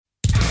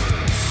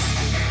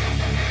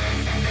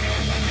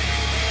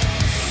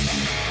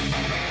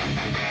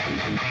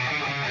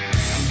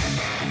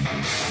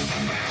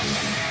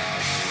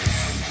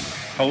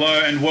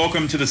Hello and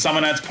welcome to the Summer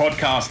Nats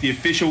podcast, the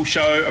official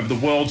show of the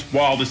world's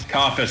wildest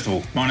car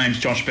festival. My name's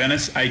Josh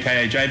Bennis,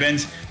 aka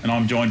J-Benz, and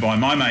I'm joined by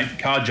my mate,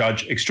 car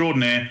judge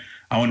extraordinaire,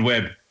 Owen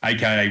Webb,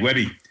 aka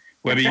Webby.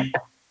 Webby,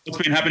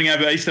 what's been happening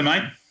over Easter,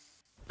 mate?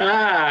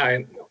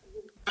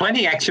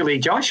 Plenty actually,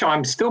 Josh.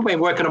 I'm still been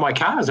working on my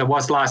car as I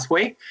was last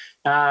week,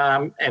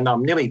 and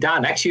I'm nearly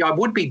done. Actually, I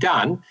would be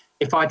done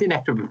if I didn't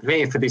have to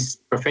prepare for this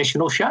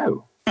professional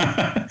show.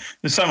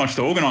 There's so much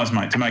to organise,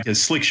 mate, to make a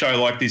slick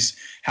show like this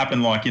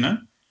happen,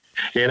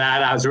 Yeah,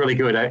 no, it was really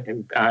good. I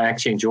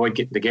actually enjoyed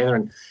getting together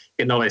and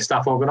getting all that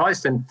stuff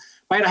organised. And,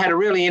 mate, I had a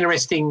really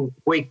interesting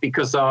week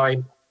because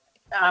after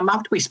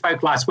we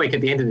spoke last week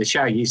at the end of the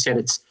show, you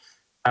said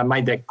I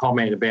made that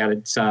comment about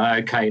it's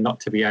okay not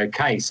to be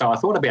okay. So I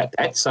thought about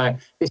that. So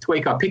this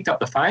week I picked up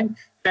the phone,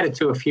 chatted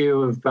to a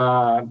few of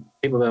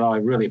people that I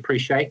really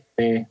appreciate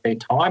their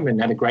time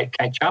and had a great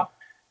catch-up.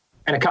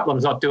 And a couple of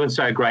them's not doing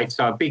so great.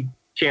 So a big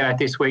shout-out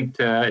this week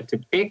to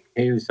Pick,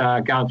 who's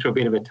going through a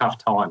bit of a tough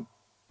time.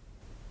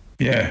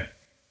 Yeah,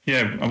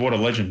 what a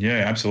legend.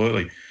 Yeah,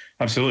 absolutely.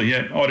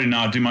 Yeah, I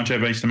didn't do much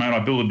over Easter, mate. I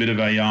built a bit of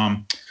a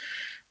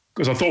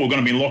because I thought we were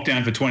going to be in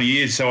lockdown for 20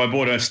 years, so I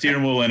bought a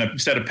steering wheel and a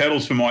set of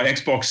pedals for my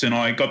Xbox, and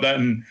I got that,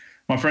 and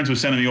my friends were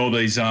sending me all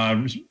these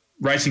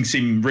racing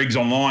sim rigs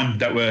online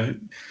that were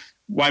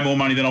way more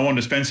money than I wanted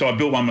to spend, so I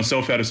built one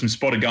myself out of some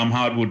spotted gum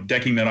hardwood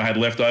decking that I had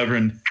left over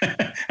and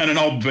an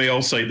old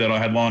VL seat that I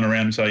had lying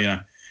around, so,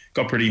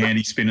 got pretty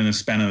handy spinning a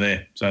spanner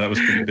there, so that was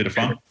a bit of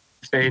fun.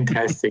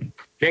 Fantastic.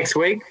 Next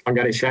week, I'm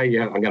going to show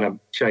you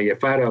a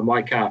photo of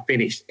my car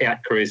finished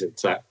out cruising.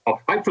 So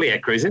hopefully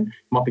out cruising.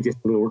 Might be just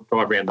a little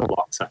drive around the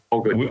block. So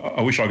all good.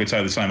 I wish I could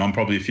say the same. I'm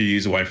probably a few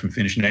years away from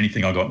finishing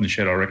anything I got in the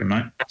shed, I reckon,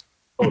 mate.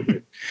 All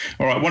good.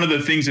 All right. One of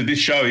the things that this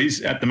show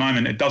is at the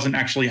moment, it doesn't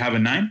actually have a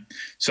name.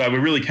 So we're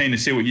really keen to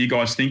see what you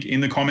guys think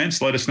in the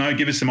comments. Let us know.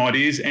 Give us some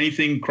ideas.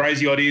 Anything,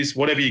 crazy ideas,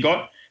 whatever you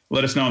got.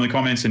 Let us know in the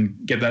comments and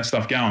get that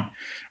stuff going.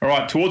 All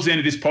right, towards the end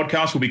of this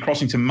podcast, we'll be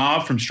crossing to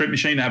Marv from Street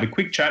Machine to have a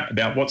quick chat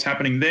about what's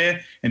happening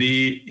there and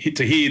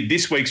to hear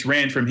this week's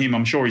rant from him.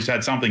 I'm sure he's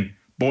had something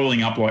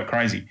boiling up like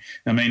crazy.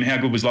 I mean, how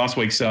good was last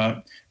week's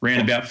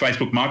rant about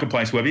Facebook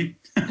Marketplace, Webby?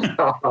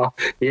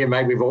 Yeah,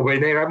 mate, we've all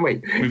been there, haven't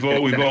we? We've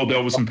all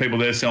dealt with some people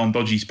there selling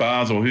dodgy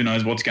spas or who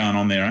knows what's going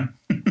on there, eh?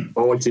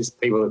 Or it's just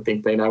people that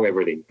think they know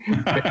everything.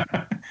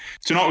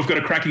 Tonight we've got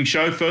a cracking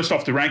show. First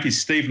off the rank is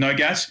Steve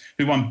Nogas,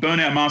 who won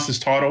Burnout Masters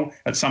title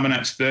at Summer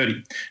Nats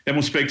 30. Then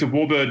we'll speak to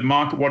Warbird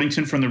Mark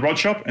Waddington from the Rod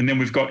Shop, and then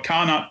we've got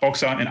car nut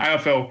boxer and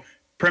AFL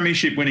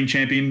Premiership winning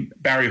champion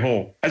Barry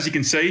Hall. As you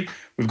can see,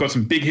 we've got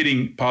some big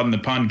hitting, pardon the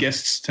pun,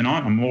 guests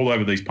tonight. I'm all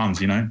over these puns,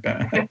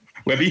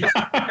 Webby.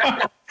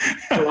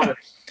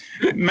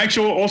 Make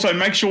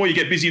sure you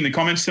get busy in the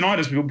comments tonight,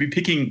 as we'll be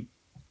picking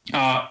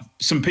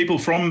some people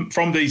from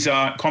these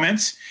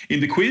comments in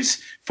the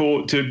quiz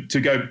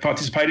to go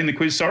participate in the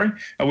quiz, where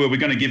we're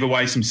going to give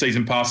away some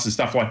season passes and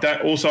stuff like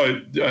that. Also,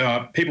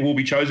 people will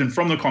be chosen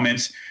from the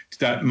comments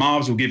that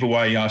Marv's will give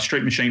away a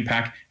Street Machine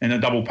pack and a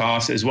double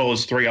pass, as well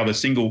as 3 other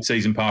single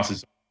season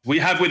passes. We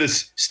have with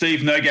us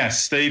Steve Nogas.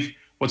 Steve,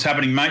 what's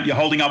happening, mate? You're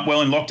holding up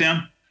well in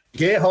lockdown?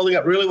 Yeah, holding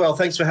up really well.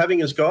 Thanks for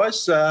having us,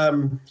 guys.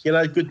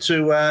 Good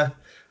to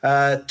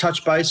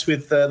touch base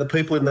with the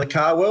people in the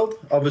car world.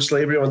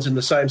 Obviously, everyone's in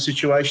the same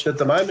situation at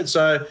the moment,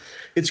 so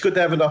it's good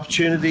to have an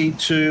opportunity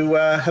to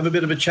have a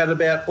bit of a chat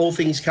about all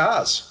things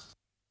cars.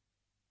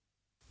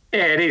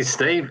 Yeah, it is,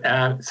 Steve.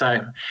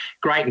 So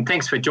great, and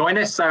thanks for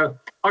joining us. So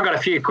I've got a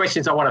few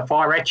questions I want to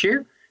fire at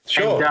you.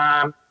 Sure.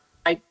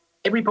 And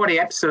everybody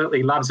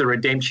absolutely loves a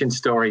redemption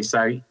story,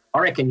 so I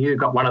reckon you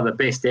got one of the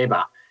best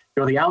ever.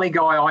 You're the only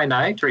guy I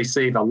know to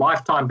receive a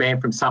lifetime ban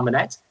from Summer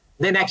Nats,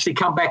 then actually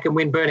come back and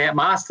win Burnout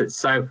Masters.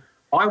 So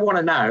I want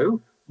to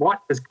know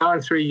what was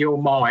going through your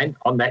mind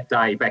on that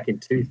day back in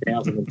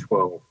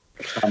 2012.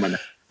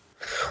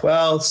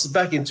 Well,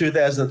 back in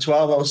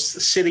 2012, I was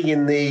sitting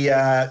in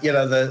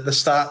the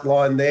start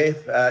line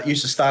there.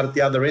 Used to start at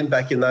the other end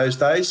back in those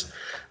days.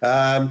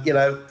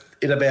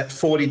 In about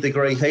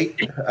 40-degree heat,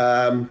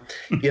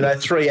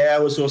 3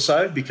 hours or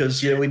so,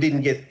 because we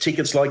didn't get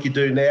tickets like you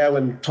do now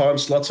and time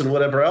slots and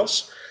whatever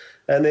else.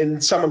 And then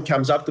someone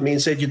comes up to me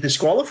and said, "You're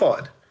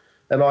disqualified."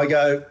 And I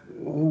go,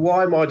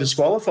 "Why am I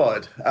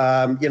disqualified?"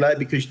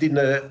 Because you didn't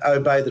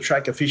obey the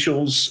track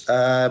officials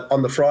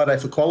on the Friday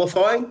for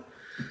qualifying.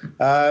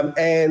 So,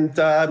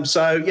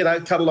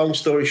 cut a long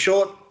story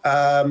short,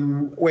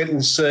 went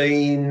and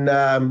seen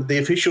the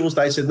officials.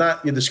 They said, "No,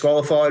 you're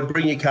disqualified.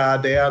 Bring your car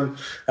down,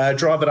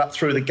 drive it up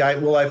through the gate.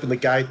 We'll open the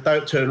gate.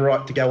 Don't turn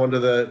right to go onto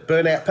the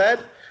burnout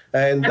pad."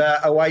 And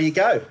away you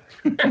go.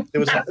 There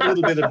was a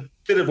little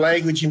bit of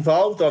language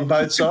involved on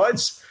both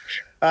sides.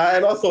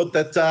 And I thought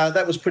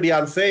that was pretty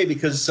unfair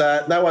because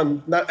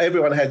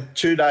everyone had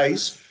 2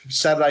 days,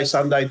 Saturday,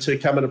 Sunday, to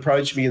come and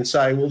approach me and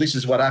say, "Well, this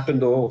is what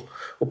happened," or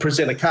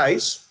present a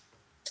case.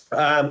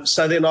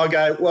 So then I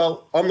go,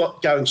 "Well, I'm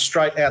not going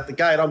straight out the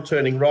gate. I'm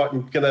turning right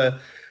and going to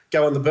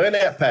go on the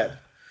burnout pad."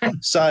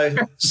 So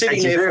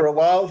sitting there for a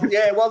while,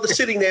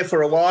 sitting there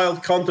for a while,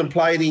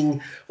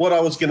 contemplating what I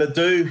was going to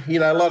do. You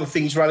know, a lot of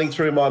things running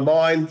through my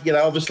mind. You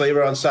know, obviously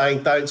everyone's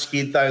saying, don't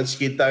skid, don't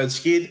skid, don't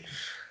skid.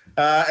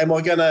 Am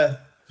I going to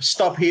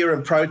stop here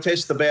and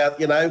protest about,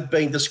 you know,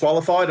 being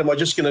disqualified? Am I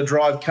just going to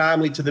drive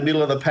calmly to the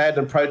middle of the pad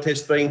and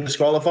protest being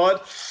disqualified?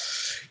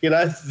 You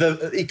know,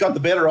 it got the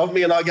better of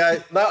me, and I go,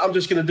 no, I'm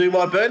just going to do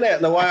my burnout,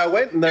 and away I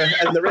went, and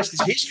the rest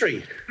is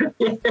history.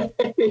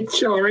 It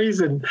sure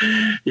isn't.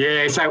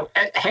 Yeah. So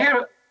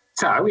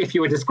if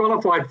you were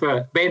disqualified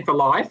for banned for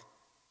life,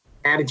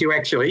 how did you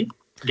actually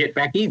get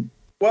back in?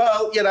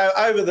 Well, you know,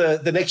 over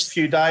the next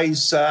few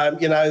days,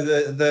 you know,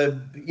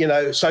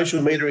 the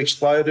social media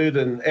exploded,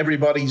 and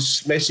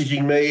everybody's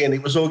messaging me, and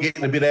it was all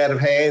getting a bit out of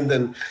hand,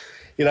 and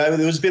you know,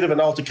 there was a bit of an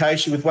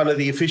altercation with one of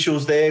the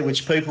officials there,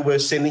 which people were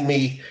sending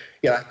me,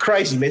 you know,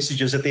 crazy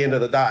messages at the end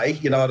of the day.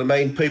 You know what I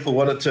mean? People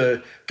wanted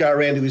to go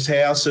around to his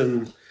house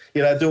and,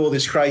 you know, do all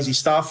this crazy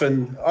stuff.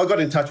 And I got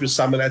in touch with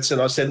Summernats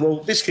and I said, well,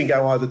 this can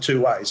go either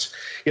two ways.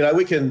 You know,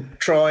 we can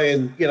try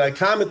and, you know,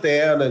 calm it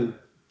down and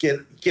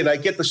get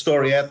the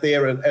story out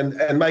there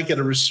and make it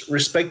a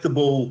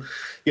respectable,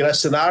 you know,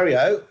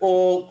 scenario,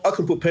 or I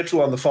can put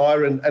petrol on the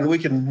fire and we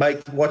can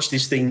watch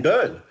this thing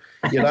burn.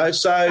 You know,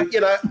 so, you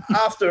know,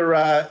 after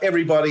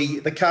everybody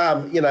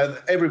calmed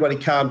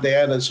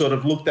down and sort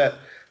of looked at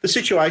the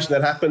situation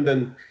that happened,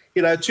 and,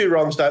 you know, two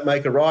wrongs don't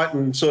make a right,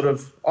 and sort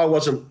of I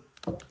wasn't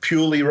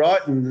purely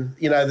right, and,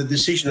 you know, the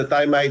decision that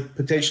they made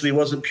potentially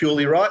wasn't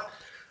purely right.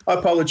 I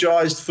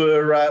apologised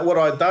for what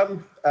I'd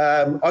done.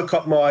 I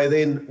copped my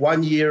then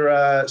 1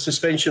 year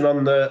suspension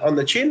on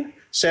the chin,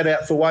 sat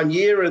out for 1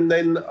 year, and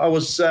then I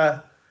was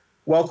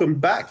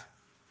welcomed back.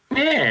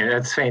 Yeah,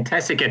 that's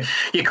fantastic. And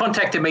you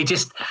contacted me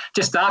just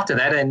after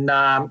that, and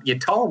you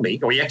told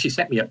me, or you actually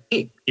sent me a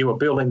pic. You were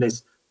building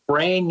this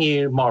brand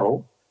new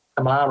model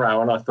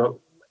Camaro, and I thought,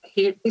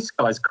 this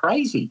guy's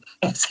crazy.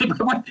 And I said,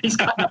 he's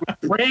got a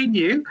brand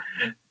new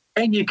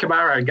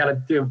Camaro and going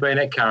to do a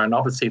burnout car, and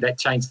obviously that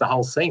changed the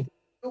whole scene.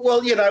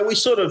 Well, you know, we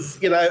sort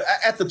of, you know,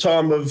 at the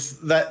time of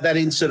that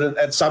incident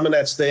at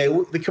Summernats there,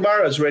 the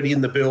Camaro's ready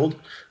in the build.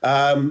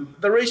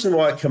 The reason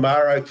why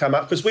Camaro came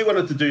up, because we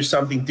wanted to do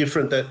something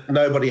different that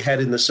nobody had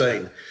in the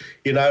scene,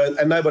 you know,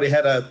 and nobody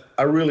had a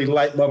really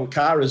late model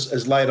car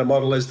as late a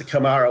model as the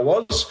Camaro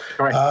was.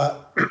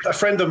 A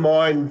friend of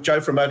mine, Joe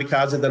from Motor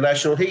Cars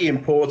International, he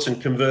imports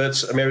and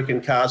converts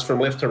American cars from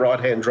left to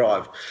right-hand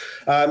drive.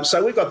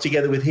 So we got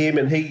together with him,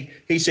 and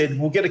he said,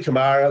 we'll get a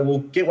Camaro, we'll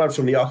get one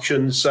from the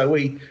auctions. So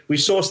we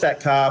sourced that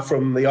car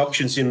from the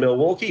auctions in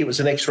Milwaukee. It was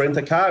an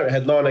ex-renter car. It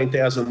had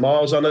 19,000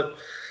 miles on it.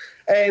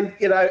 And,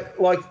 you know,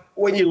 like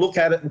when you look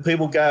at it and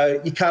people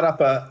go, you cut up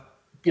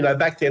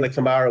back then a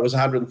Camaro was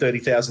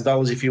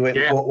 $130,000 if you went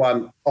and bought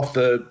one off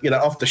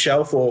the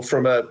shelf or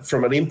from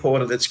an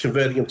importer that's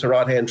converting them to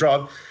right-hand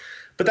drive.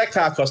 But that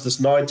car cost us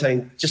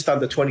just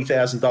under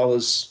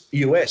 $20,000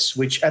 US,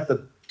 which at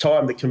the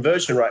time the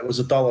conversion rate was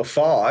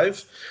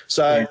 $1.05.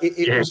 So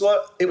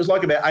it was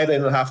like about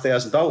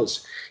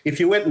 $18,500. If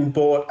you went and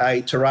bought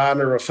a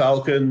Tirana or a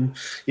Falcon,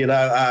 you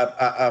know,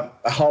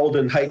 a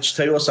Holden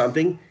HT or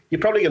something,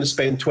 you're probably going to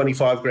spend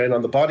 25 grand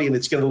on the body, and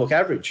it's going to look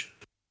average.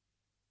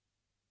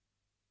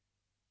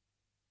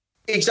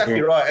 Exactly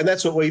right, and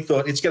that's what we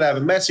thought. It's going to have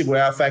a massive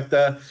wow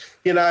factor,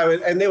 you know,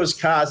 and there was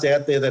cars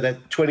out there that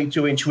had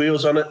 22-inch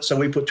wheels on it, so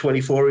we put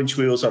 24-inch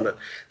wheels on it.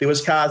 There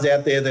was cars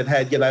out there that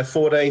had, you know,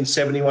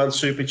 1471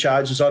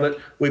 superchargers on it.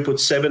 We put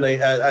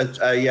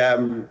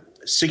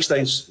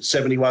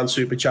 1671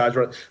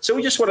 supercharger on it. So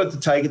we just wanted to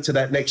take it to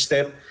that next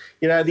step.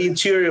 You know, the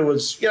interior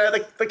was, you know,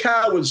 the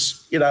car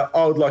was, you know,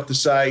 I would like to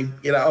say,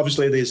 you know,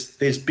 obviously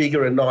there's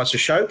bigger and nicer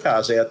show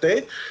cars out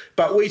there,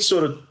 but we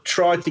sort of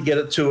tried to get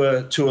it to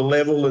a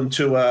level and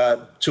to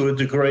a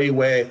degree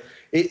where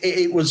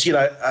it was, you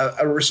know,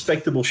 a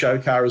respectable show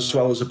car as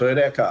well as a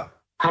burnout car.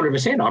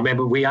 100%. I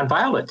remember we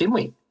unveiled it, didn't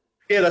we?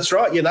 Yeah, that's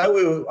right. You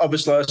know, I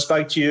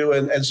spoke to you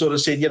and sort of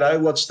said, you know,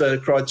 what's the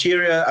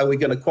criteria? Are we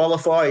going to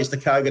qualify? Is the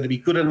car going to be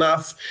good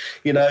enough?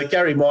 You know,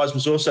 Gary Myers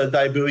was also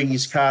debuting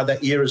his car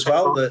that year as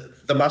well,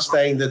 the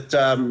Mustang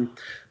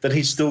that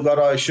he's still got,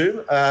 I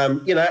assume.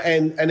 You know,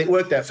 and it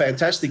worked out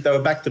fantastic. They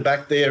were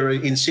back-to-back there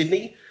in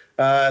Sydney.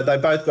 They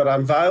both got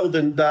unveiled,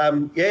 and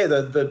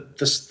the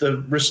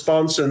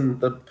response and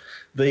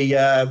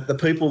the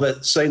people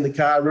that seen the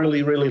car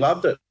really, really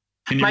loved it.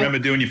 Can you remember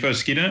doing your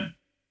first skid in it?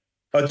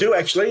 I do,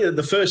 actually.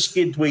 The first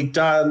skid we'd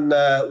done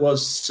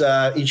was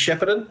in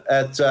Shepparton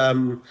at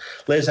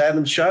Les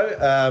Adams'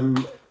 show.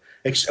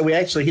 We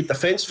actually hit the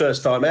fence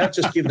first time out,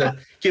 just give the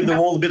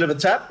wall a bit of a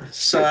tap.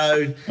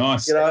 So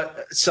nice. You know,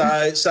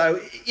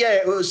 so yeah,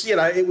 it was, you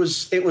know, it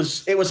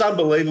was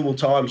unbelievable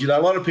times. You know,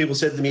 a lot of people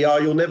said to me, "Oh,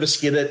 you'll never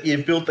skid it.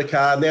 You've built the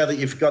car. Now that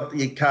you've got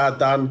your car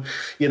done,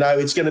 you know,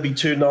 it's going to be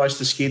too nice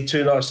to skid."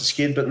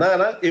 But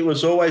no, it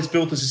was always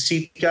built as a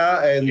skid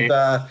car, and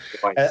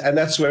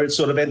that's where it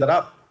sort of ended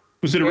up.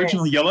 Was it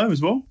originally yellow as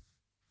well?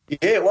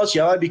 Yeah, it was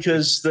yellow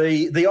because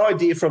the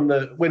idea from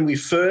when we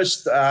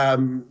first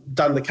done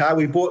the car,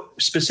 we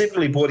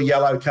specifically bought a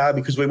yellow car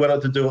because we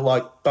wanted to do it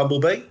like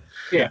Bumblebee.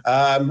 Yeah.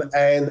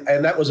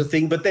 And that was a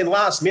thing. But then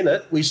last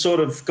minute, we sort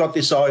of got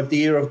this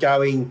idea of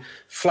going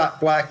flat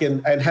black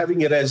and having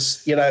it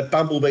as,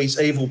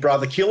 Bumblebee's evil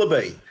brother, Killer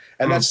Bee.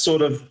 And that's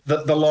sort of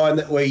the line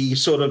that we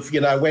sort of,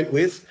 went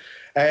with.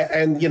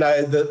 And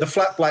the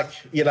flat black,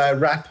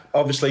 wrap,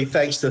 obviously,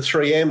 thanks to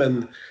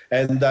 3M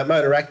and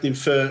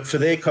Motoractive for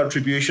their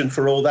contribution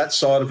for all that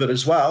side of it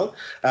as well.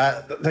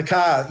 The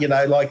car,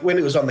 like when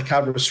it was on the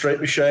cover of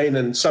Street Machine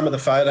and some of the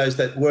photos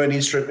that weren't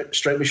in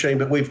Street Machine,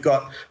 but we've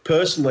got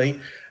personally,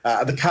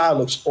 the car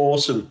looks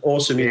awesome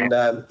in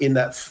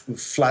that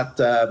flat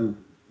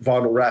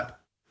vinyl wrap.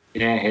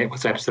 Yeah, it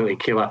was absolutely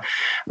killer.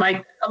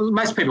 Mate,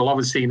 most people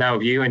obviously know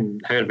of you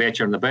and heard about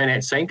you on the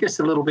burnout scene. Just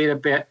a little bit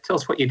about, tell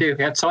us what you do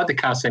outside the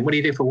car scene. What do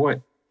you do for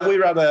work? We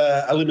run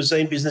a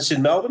limousine business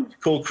in Melbourne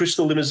called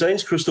Crystal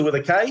Limousines, Crystal with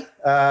a K.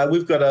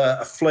 We've got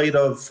a fleet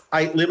of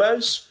 8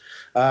 limos.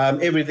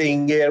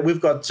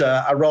 We've got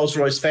a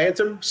Rolls-Royce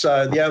Phantom,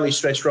 so the only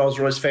stretched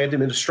Rolls-Royce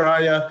Phantom in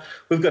Australia.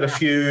 We've got a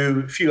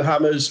few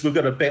Hummers. We've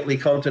got a Bentley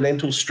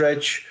Continental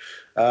stretch.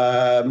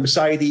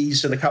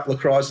 Mercedes and a couple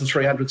of Chrysler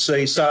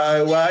 300C.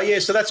 So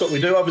that's what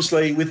we do.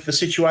 Obviously, with the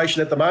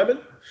situation at the moment,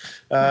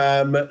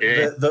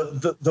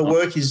 the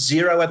work is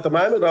zero at the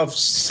moment. I've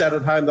sat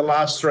at home the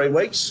last 3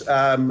 weeks.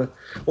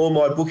 All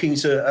my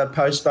bookings are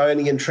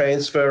postponing and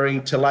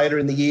transferring to later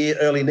in the year,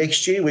 early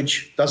next year,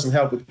 which doesn't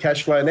help with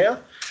cash flow now.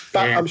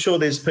 But I'm sure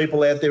there's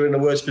people out there in a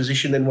worse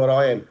position than what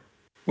I am.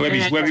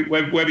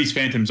 Webby's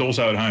Phantom's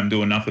also at home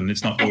doing nothing.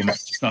 It's not doing much.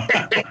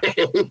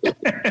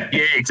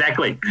 Yeah,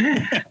 exactly.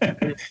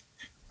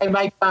 Hey,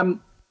 mate, I've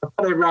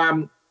got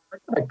a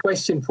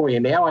question for you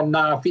now, and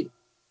if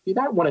you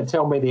don't want to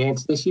tell me the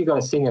answer to this, you got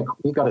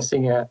to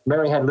sing a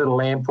 "Mary Had a Little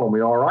Lamb" for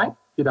me, all right?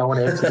 You don't want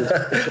to answer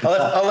this.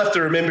 I'll have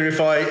to remember if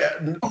I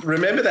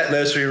remember that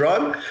nursery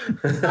rhyme.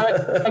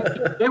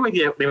 There with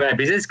your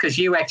business, because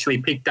you actually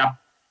picked up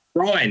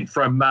Ryan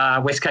from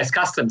West Coast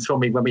Customs for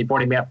me when we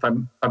brought him out for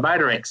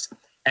MotorX.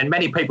 And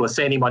many people have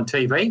seen him on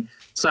TV.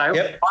 So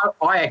yep.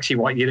 I actually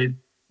want you to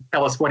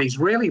tell us what he's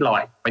really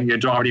like when you're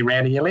driving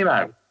around in your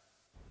limo.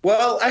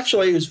 Well,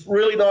 actually, he was a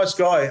really nice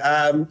guy.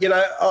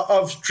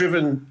 I've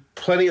driven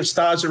plenty of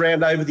stars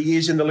around over the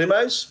years in the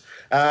limos.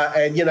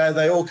 And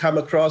they all come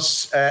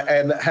across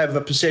and have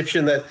a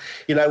perception that,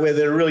 whether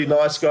they're a really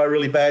nice guy,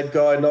 really bad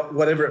guy, not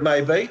whatever it may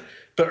be.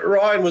 But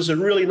Ryan was a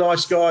really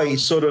nice guy. He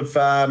sort of, took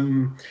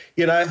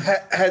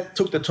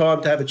the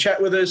time to have a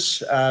chat with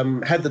us,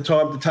 had the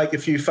time to take a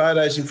few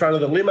photos in front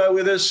of the limo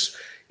with us.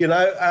 It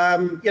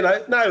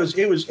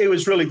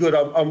was really good.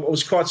 I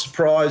was quite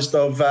surprised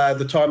of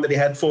the time that he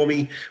had for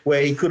me,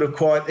 where he could have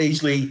quite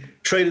easily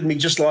treated me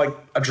just like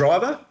a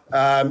driver.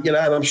 And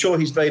I'm sure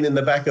he's been in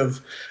the back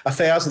of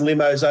 1,000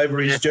 limos over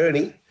his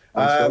journey.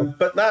 Sure.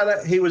 But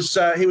no, he was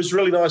a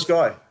really nice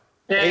guy.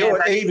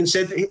 Yeah, he even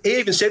said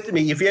to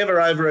me, if you're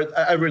ever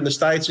over in the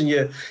States and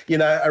you're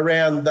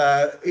around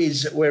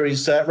where he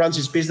runs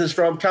his business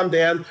from, come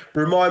down,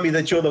 remind me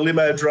that you're the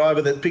limo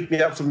driver that picked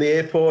me up from the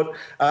airport,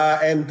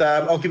 and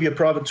I'll give you a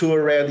private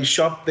tour around his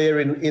shop there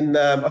in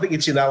I think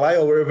it's in LA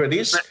or wherever it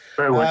is.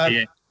 So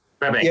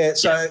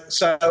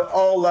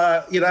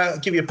I'll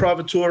give you a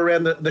private tour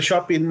around the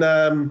shop in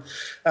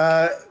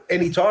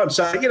any time.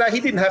 So he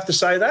didn't have to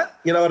say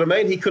that. You know what I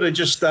mean? He could have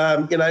just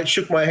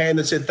shook my hand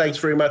and said thanks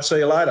very much. See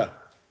you later.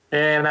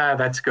 Yeah, no,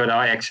 that's good.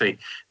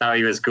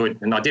 He was good,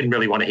 and I didn't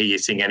really want to hear you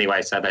sing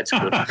anyway, so that's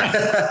good.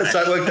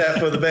 So it worked out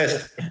for the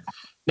best.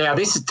 Now,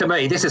 this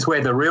is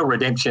where the real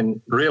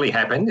redemption really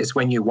happened. It's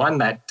when you won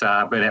that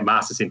Burnout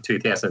Masters in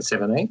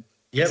 2017.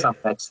 Yep.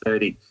 That's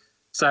 30.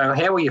 So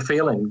how were you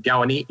feeling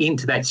going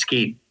into that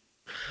skid?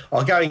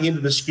 Going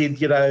into the skid,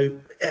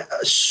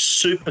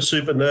 super,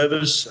 super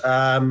nervous.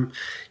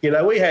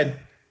 We had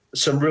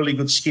some really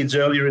good skids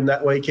earlier in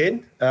that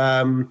weekend.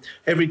 Most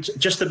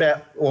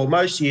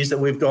years that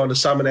we've gone to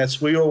Summer Nats,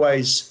 we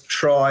always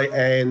try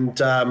and,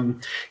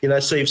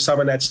 see if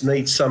Summer Nats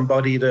needs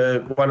somebody to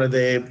one of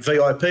their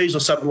VIPs or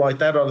something like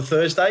that on a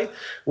Thursday.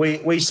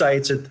 We say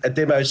it's a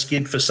demo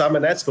skid for Summer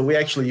Nats, but we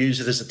actually use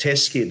it as a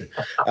test skid. We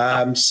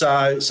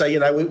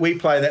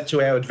play that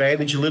to our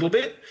advantage a little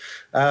bit.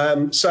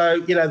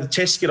 The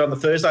test skid on the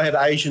Thursday, I had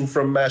Asian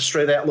from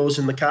Street Outlaws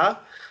in the car.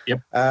 Yep.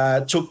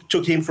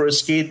 Took him for a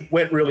skid,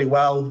 went really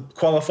well.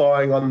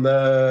 Qualifying on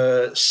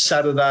the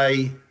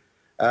Saturday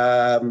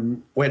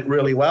went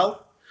really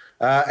well.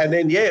 And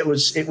then, it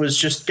was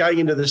just going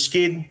into the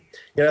skid.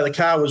 The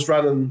car was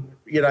running,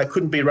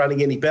 couldn't be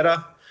running any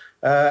better.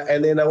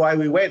 And then away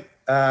we went.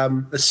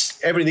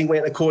 Everything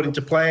went according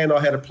to plan.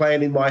 I had a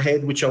plan in my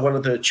head which I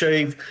wanted to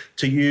achieve,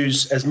 to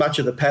use as much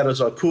of the pad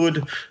as I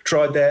could.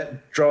 Tried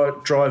that,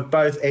 drive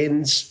both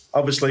ends,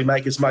 obviously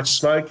make as much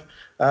smoke,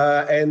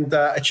 and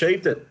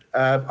achieved it.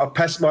 I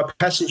passed my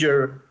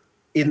passenger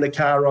in the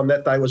car on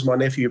that day was my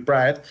nephew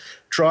Brad.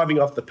 Driving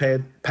off the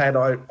pad,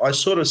 I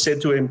sort of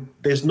said to him,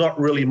 there's not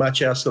really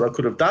much else that I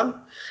could have done.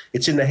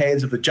 It's in the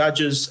hands of the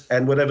judges,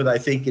 and whatever they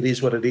think, it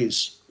is what it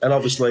is. And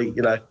obviously,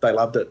 they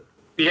loved it.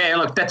 Yeah,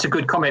 look, that's a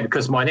good comment,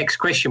 because my next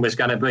question was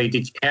going to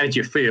be, how did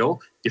you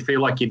feel? Did you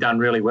feel like you'd done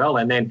really well?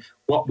 And then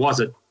what was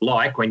it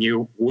like when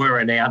you were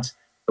announced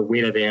the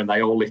winner there and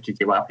they all lifted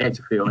you up? How did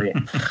you feel there?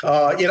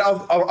 I'm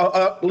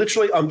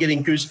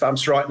getting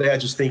goosebumps right now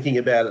just thinking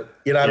about it.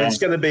 It's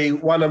going to be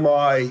one of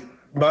my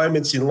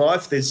moments in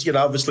life. There's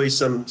obviously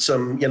some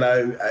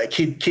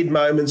kid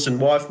moments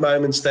and wife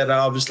moments that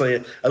are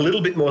obviously a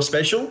little bit more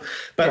special,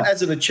 but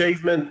as an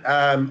achievement,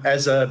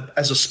 as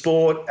a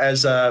sport,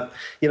 as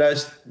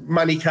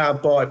money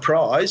can't buy a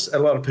prize. A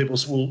lot of people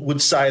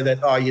would say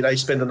that you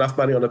spend enough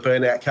money on a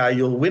burnout car,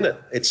 you'll win it.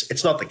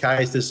 It's not the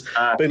case. There's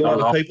been a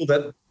lot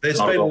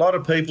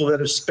of people that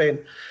have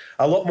spent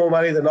a lot more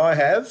money than I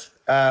have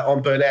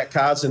on burnout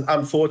cars, and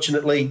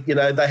unfortunately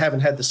they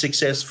haven't had the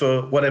success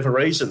for whatever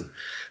reason.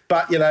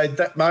 But,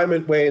 that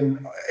moment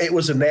when it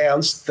was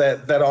announced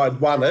that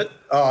I'd won it,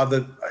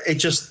 it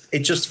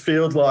just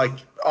felt like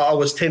I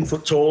was 10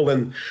 foot tall,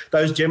 and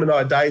those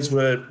Gemini days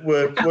weren't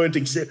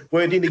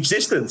in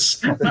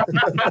existence.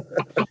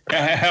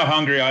 How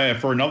hungry are you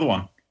for another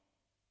one?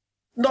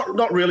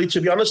 Not really,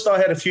 to be honest. I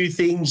had a few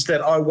things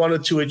that I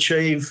wanted to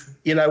achieve,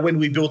 when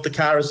we built the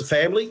car as a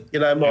family.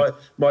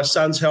 My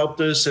sons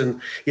helped us, and,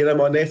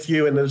 my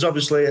nephew, and there's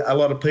obviously a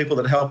lot of people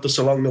that helped us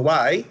along the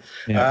way.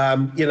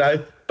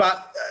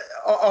 But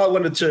I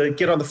wanted to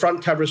get on the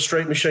front cover of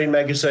Street Machine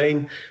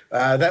magazine.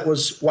 That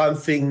was one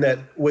thing that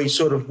we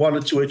sort of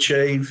wanted to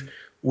achieve.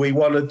 We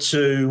wanted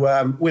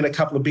to win a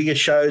couple of bigger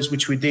shows,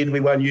 which we did. We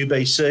won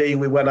UBC.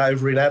 We went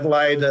over in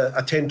Adelaide,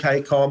 a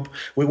 10K comp.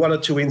 We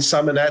wanted to win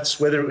Summer Nats,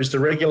 whether it was the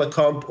regular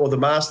comp or the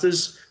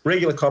Masters.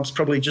 Regular comp's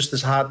probably just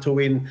as hard to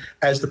win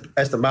as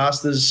the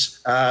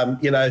Masters,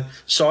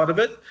 side of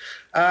it.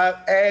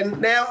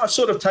 And now I've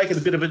sort of taken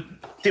a bit of a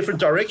different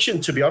direction,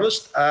 to be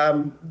honest.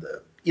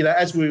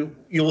 As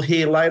you'll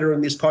hear later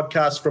in this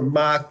podcast from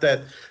Mark,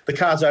 that the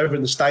car's over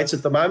in the States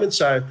at the moment,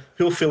 so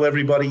he'll fill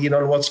everybody in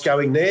on what's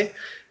going there.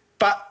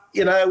 But,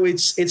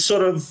 it's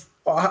sort of,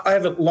 I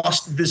haven't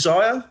lost the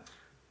desire,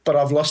 but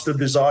I've lost the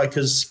desire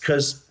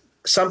because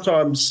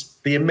sometimes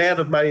the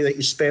amount of money that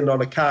you spend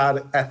on a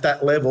car at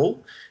that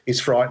level is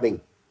frightening.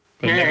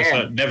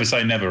 But never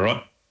say never,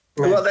 right?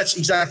 Well, that's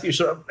exactly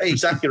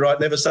right.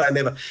 Never say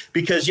never,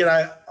 because,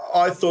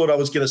 I thought I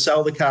was going to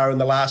sell the car in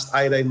the last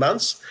 18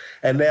 months,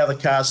 and now the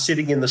car's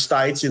sitting in the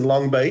States in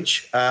Long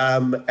Beach.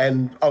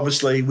 And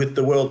obviously with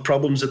the world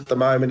problems at the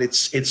moment,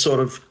 it's sort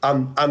of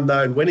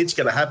unknown when it's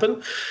going to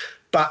happen.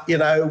 But,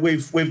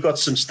 we've got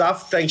some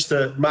stuff, thanks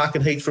to Mark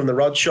and Heath from the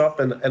Rod Shop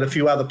and a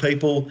few other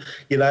people,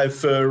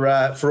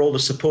 for all the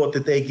support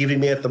that they're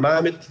giving me at the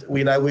moment.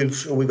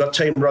 We've got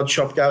Team Rod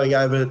Shop going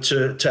over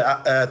to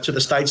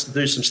the States to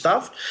do some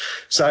stuff.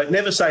 So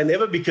never say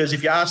never, because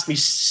if you asked me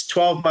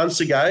 12 months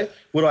ago,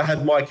 would I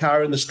have my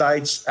car in the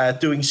States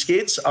doing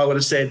skids, I would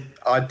have said,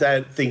 I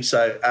don't think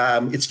so.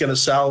 It's going to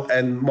sell,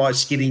 and my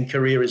skidding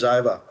career is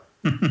over.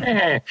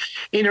 Yeah.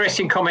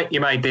 Interesting comment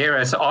you made there,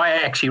 as I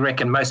actually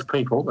reckon most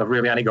people have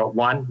really only got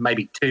one,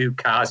 maybe two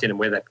cars in them,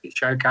 whether it be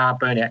show car,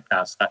 burnout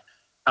car. So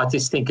I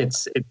just think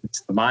it's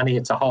the money,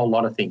 it's a whole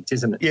lot of things,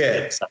 isn't it?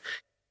 Yeah. So,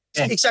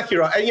 exactly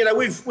right. And,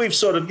 we've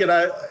sort of,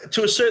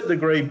 to a certain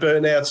degree,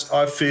 burnouts,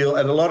 I feel,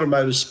 and a lot of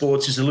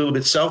motorsports is a little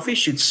bit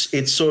selfish.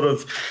 It's sort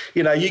of,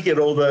 you get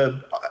a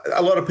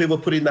lot of people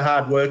put in the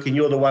hard work, and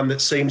you're the one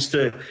that seems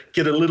to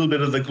get a little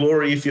bit of the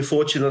glory if you're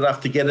fortunate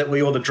enough to get it, where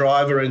you're the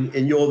driver and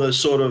you're the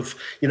sort of,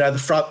 the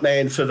front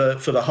man for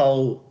the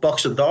whole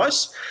box of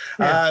dice.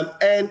 Yeah.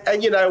 And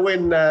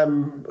when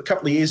a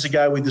couple of years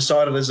ago we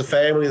decided as a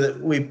family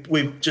that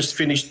we've just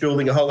finished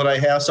building a holiday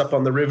house up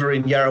on the river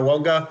in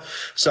Yarrawonga.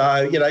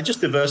 So, just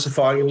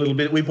diversifying a little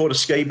bit. We bought a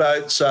ski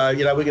boat, so,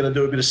 we're going to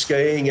do a bit of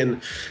skiing and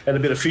a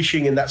bit of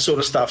fishing and that sort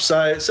of stuff.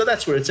 So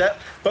that's where it's at.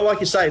 But like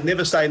you say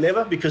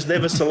never, because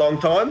never's a long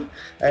time.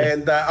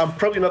 And I'm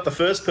probably not the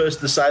first person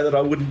to say that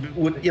I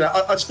wouldn't.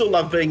 I still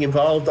love being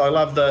involved. I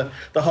love the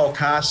whole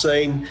car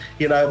scene.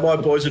 My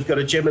boys have got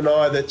a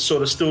Gemini that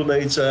sort of still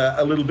needs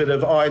a little bit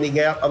of ironing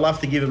out. I love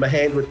to give them a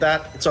hand with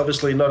that. It's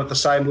obviously not at the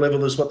same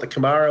level as what the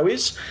Camaro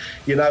is.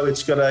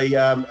 It's got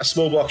a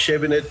small block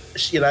Chev in it,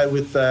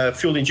 with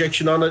fuel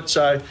injection on it.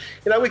 So,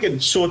 we can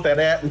sort that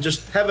out and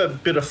just have a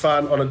bit of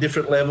fun on a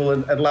different level,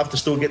 and love to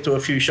still get to a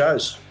few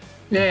shows.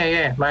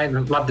 Yeah, mate.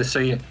 I'd love to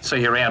see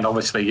you around.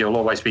 Obviously, you'll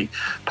always be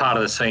part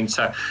of the scene.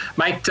 So,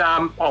 mate,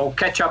 I'll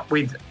catch up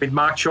with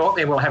Mark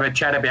shortly, and we'll have a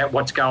chat about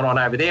what's going on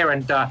over there.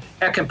 And how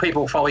can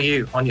people follow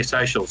you on your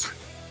socials?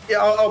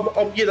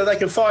 Yeah, they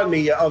can find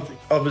me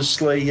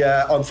obviously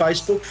on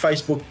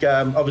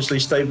Facebook. Obviously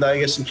Steve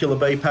Nagus and Killer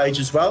B page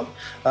as well.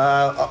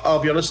 I'll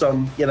be honest,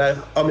 I'm in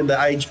the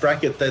age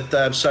bracket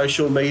that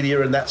social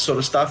media and that sort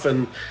of stuff,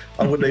 and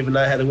I wouldn't even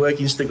know how to work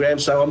Instagram.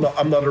 So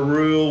I'm not a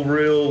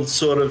real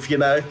sort of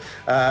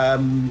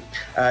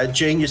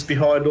genius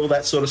behind all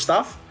that sort of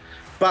stuff.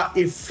 But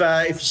if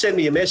you send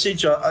me a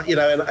message,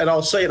 and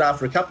I'll see it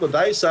after a couple of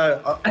days,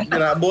 so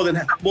I'm more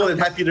than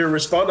happy to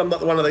respond. I'm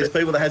not one of these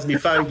people that has my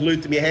phone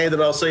glued to my hand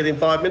and I'll see it in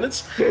 5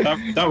 minutes.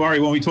 Don't worry.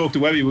 When we talk to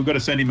Webby, we've got to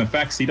send him a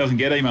fax. He doesn't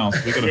get emails.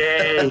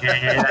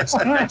 Yeah,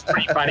 that's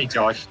pretty funny,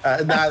 Josh.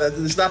 No,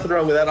 there's nothing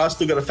wrong with that. I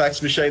still got a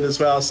fax machine as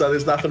well, so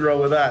there's nothing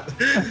wrong with that.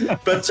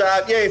 But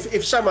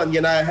if someone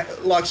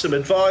likes some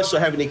advice or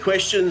have any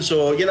questions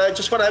or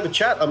just want to have a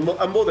chat,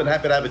 I'm more than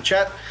happy to have a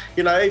chat.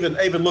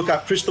 Even look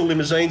up Crystal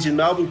Limousines in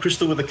Melbourne,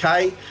 Crystal with a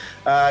K.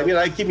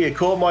 Give me a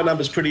call. My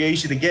number's pretty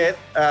easy to get.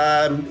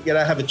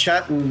 Have a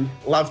chat and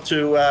love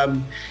to.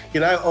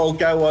 I'll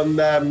go on.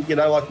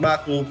 Like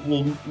Mark will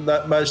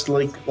most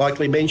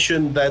likely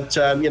mention that.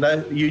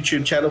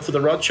 YouTube channel for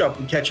the Rod Shop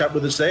and catch up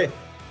with us there.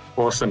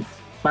 Awesome,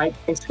 mate.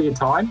 Thanks for your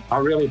time. I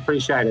really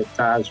appreciate it.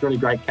 It's really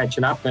great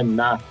catching up,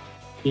 and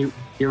you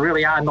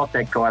really are not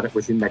that guy that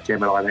was in that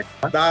Gemini.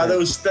 No, that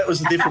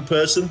was a different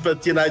person,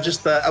 but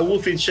just a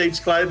wolf in sheep's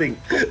clothing.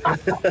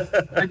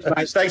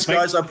 Thanks,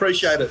 guys. I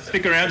appreciate it.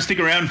 Stick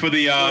around for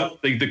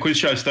the quiz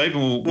show, Steve,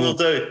 and we'll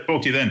do.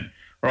 Talk to you then.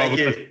 All right.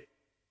 Thank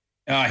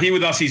you. Here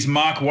with us is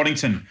Mark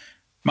Waddington.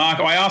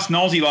 Mark, I asked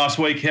Nolsey last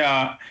week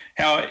how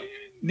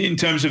in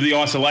terms of the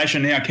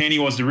isolation, how keen he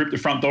was to rip the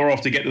front door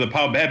off to get to the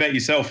pub. How about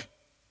yourself?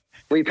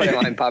 We put our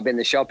own pub in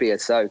the shop here,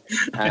 so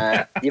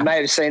you may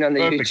have seen on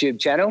the YouTube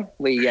channel,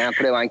 we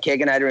put our own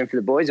keginator in for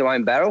the boys, our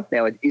own barrel.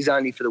 Now, it is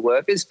only for the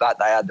workers, but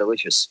they are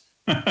delicious.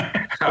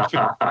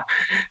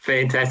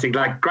 Fantastic.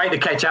 Great to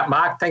catch up,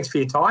 Mark. Thanks for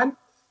your time.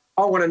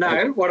 I want to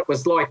know what it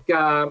was like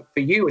for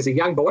you as a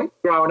young boy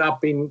growing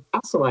up in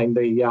Castlemaine,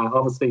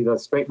 obviously the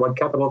street rod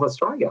capital of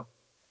Australia.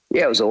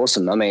 Yeah, it was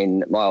awesome. I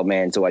mean, my old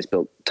man's always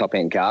built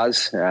top-end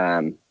cars,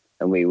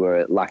 and we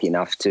were lucky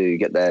enough to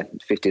get the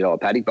 $50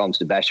 paddock bombs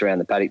to bash around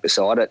the paddock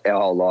beside it our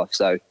whole life.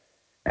 So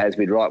as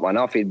we'd write one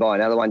off, he'd buy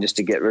another one just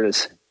to get rid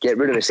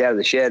of us out of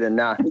the shed and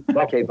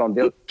keep on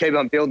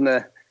building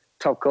the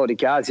top-quality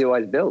cars he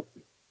always built.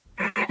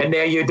 And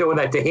now you're doing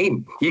that to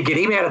him. You get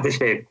him out of the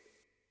shed.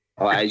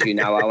 Oh, as you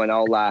know, Owen,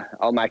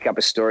 I'll make up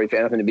a story for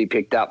anything to be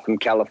picked up from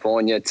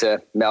California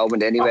to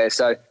Melbourne to anywhere.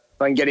 So if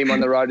I can get him on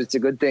the road, it's a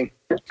good thing.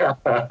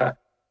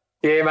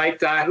 Yeah,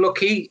 mate. Look,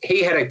 he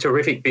had a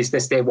terrific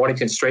business there,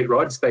 Waddington Street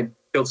Rods. They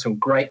built some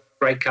great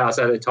cars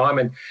over the time.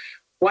 And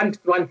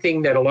one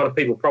thing that a lot of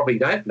people probably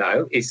don't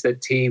know is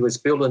that he was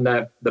building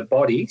the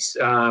bodies,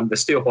 the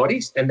steel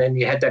bodies, and then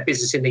you had that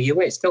business in the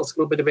US. Tell us a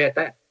little bit about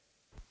that.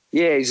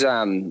 Yeah, he's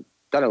done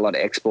a lot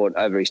of export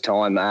over his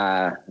time.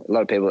 A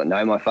lot of people that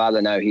know my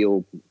father know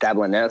he'll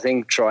dabble in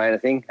anything, try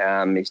anything.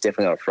 He's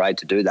definitely not afraid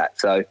to do that.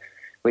 So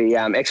we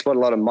export a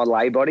lot of Model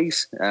A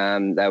bodies.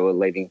 They were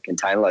leaving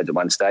container loads at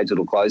one stage,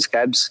 little closed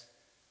cabs.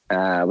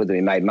 Whether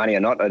we made money or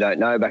not, I don't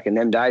know back in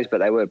them days, but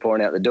they were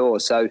pouring out the door.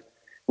 So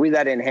with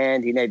that in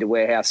hand, he needed a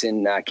warehouse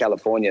in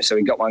California. So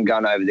we got one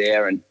going over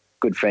there, and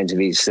good friends of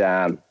his,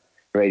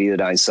 Reedy,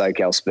 that owns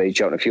SoCal Speed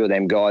Shop, and a few of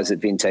them guys at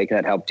Vinteek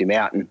that helped him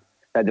out. And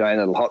they had their own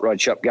little hot rod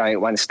shop going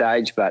at one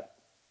stage. But,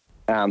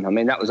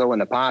 that was all in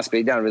the past, but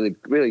he's done a really,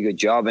 really good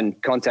job.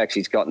 And contacts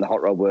he's got in the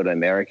hot rod world in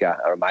America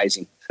are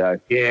amazing. So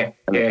yeah.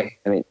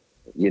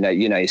 You know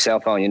your cell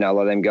phone, you know a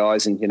lot of them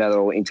guys, and they're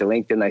all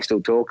interlinked and they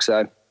still talk.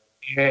 So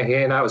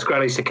yeah, no, it was great.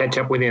 I used to catch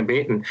up with him a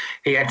bit, and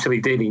he actually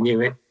did. He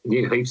knew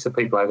heaps of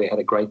people over there, had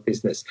a great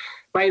business.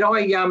 Mate,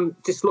 I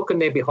just looking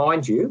there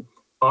behind you,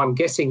 I'm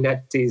guessing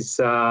that is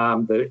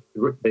the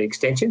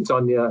extensions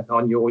on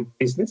your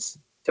business.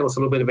 Tell us a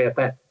little bit about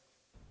that.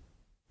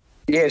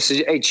 Yeah, so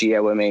each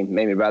year, me and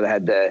my brother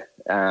had the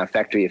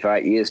factory for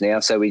 8 years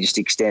now, so we just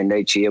extend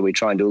each year. We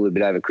try and do a little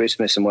bit over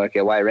Christmas and work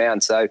our way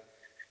around. So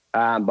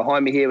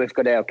behind me here, we've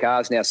got our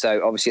cars now.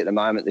 So obviously at the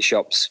moment, the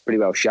shop's pretty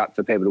well shut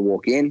for people to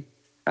walk in.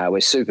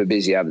 We're super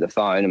busy over the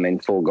phone.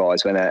 4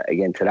 guys went out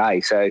again today.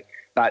 So,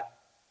 but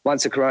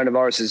once the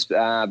coronavirus has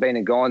been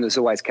and gone, there's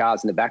always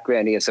cars in the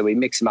background here. So we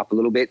mix them up a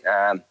little bit.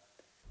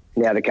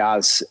 Now the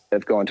cars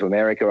have gone to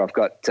America. I've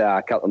got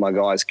a couple of my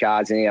guys'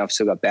 cars in here. I've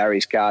still got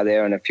Barry's car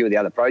there and a few of the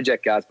other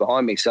project cars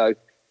behind me. So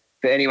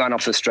for anyone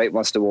off the street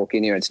wants to walk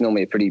in here, it's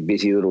normally a pretty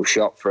busy little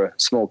shop for a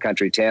small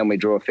country town. We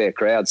draw a fair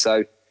crowd.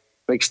 So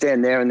we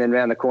extend there, and then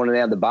round the corner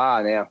now the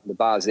bar. Now the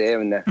bar's there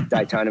and the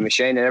Daytona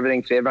machine and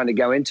everything for everyone to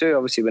go into.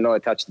 Obviously we're not allowed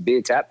to touch the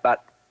beer tap,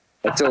 but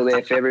it's all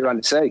there for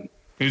everyone to see.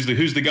 Who's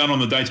the gun on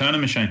the Daytona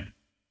machine?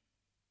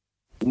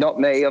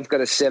 Not me. I've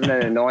got a 7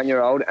 and a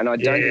 9-year-old, and I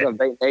don't think I've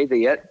beaten either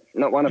yet.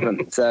 Not one of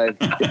them. So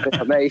definitely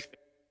not me.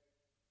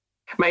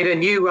 Mate,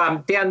 and you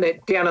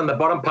down on the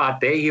bottom part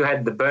there, you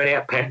had the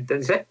burnout pad.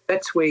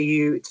 That's where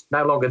it's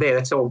no longer there.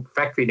 That's all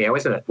factory now,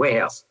 isn't it?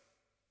 Warehouse.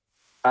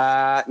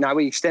 No,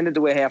 we extended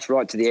the warehouse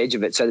right to the edge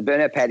of it. So the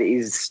burnout pad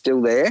is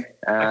still there,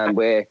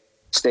 where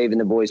Steve and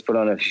the boys put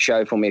on a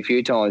show for me a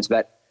few times.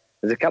 But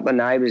there's a couple of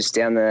neighbours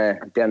down the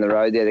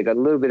road there. They got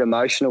a little bit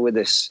emotional with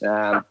us.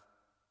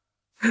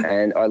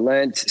 And I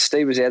learned,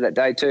 Steve was out that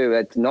day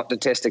too, not to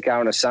test a car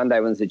on a Sunday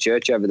when there's a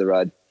church over the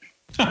road.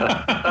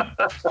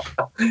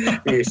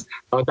 Yes,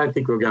 I don't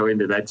think we'll go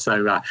into that.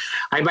 So,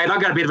 hey, mate,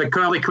 I've got a bit of a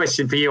curly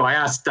question for you. I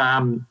asked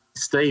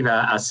Steve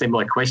a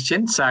similar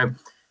question. So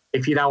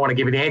if you don't want to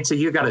give an answer,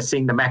 you've got to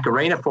sing the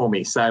Macarena for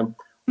me. So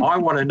I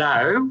want to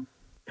know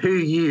who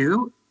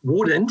you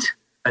wouldn't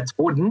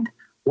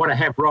want to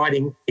have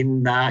riding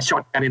in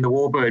shotgun in the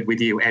Warbird with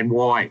you, and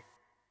why?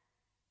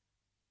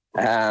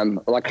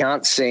 Well, I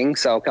can't sing,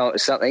 so I'll come up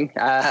with something.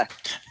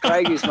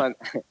 Craig is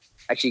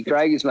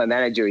my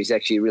manager. He's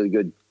actually a really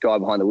good guy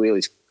behind the wheel.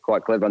 He's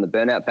quite clever on the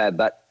burnout pad,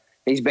 but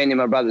he's been in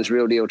my brother's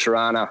Real Deal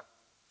Tirana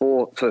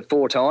for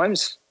 4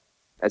 times.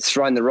 It's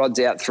thrown the rods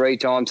out 3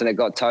 times and it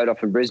got towed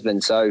off in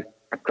Brisbane. So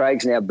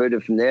Craig's now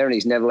booted from there and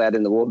he's never allowed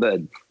in the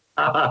Warbird.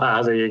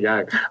 There you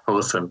go.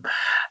 Awesome.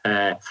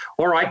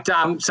 All right.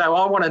 So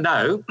I want to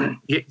know,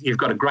 you've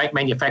got a great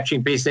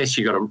manufacturing business.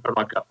 You've got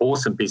an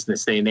awesome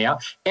business there now.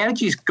 How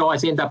did you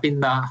guys end up in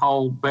the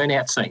whole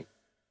burnout scene?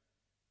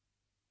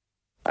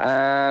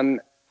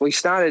 We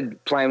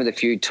started playing with a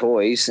few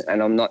toys,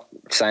 and I'm not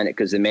saying it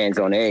because the man's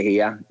on air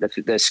here.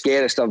 The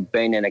scariest I've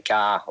been in a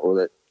car,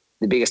 or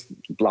the biggest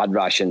blood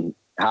rush and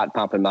heart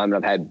pumping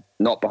moment I've had,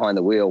 not behind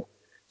the wheel,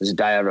 was a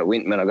day over at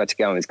Winton. I got to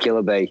go in with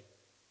Killer Bee.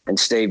 And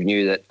Steve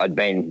knew that I'd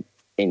been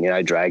in,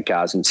 drag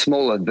cars and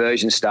smaller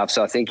version stuff.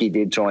 So I think he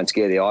did try and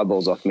scare the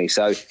eyeballs off me.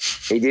 So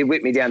he did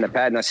whip me down the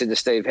pad, and I said to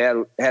Steve,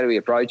 how do we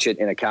approach it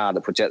in a car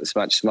that puts out this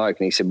much smoke?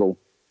 And he said, well,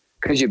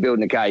 because you're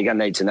building a car, you're going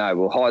to need to know.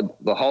 We'll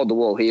hold the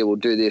wall here. We'll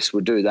do this.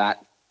 We'll do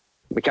that.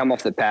 We come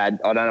off the pad.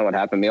 I don't know what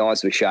happened. My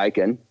eyes were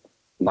shaking.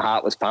 My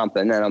heart was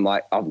pumping. And I'm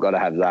like, I've got to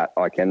have that.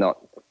 I cannot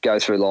go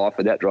through life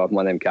without driving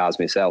one of them cars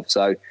myself.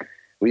 So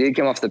we did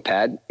come off the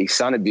pad. His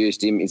son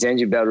abused him. His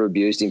engine builder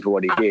abused him for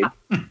what he did.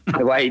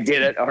 The way he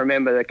did it, I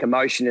remember the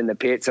commotion in the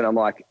pits, and I'm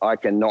like, I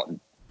cannot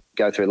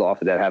go through life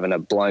without having a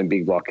blown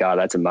big block car.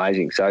 That's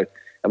amazing. So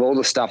of all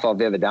the stuff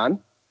I've ever done,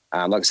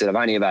 like I said, I've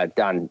only ever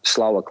done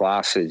slower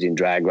classes in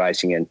drag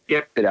racing and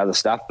a bit of other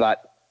stuff,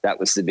 but that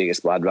was the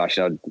biggest blood rush.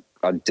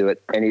 I'd do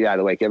it any day of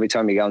the week. Every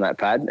time you go on that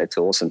pad, it's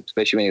awesome,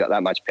 especially when you've got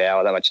that much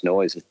power, that much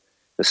noise, and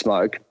the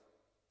smoke.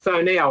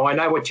 So now I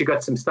know what you've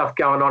got some stuff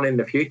going on in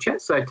the future.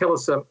 So tell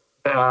us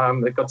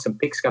they've got some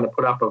pics going to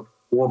put up of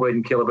Warbird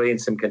and Killer Bee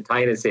and some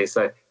containers there.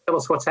 So tell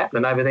us what's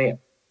happening over there.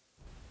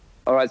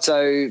 All right,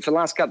 so for the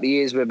last couple of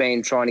years, we've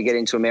been trying to get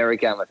into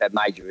America, and we've had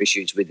major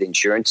issues with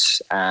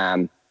insurance.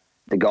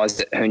 The guys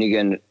at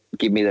Hoonigan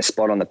give me the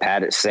spot on the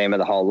pad at SEMA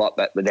the whole lot,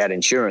 but without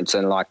insurance.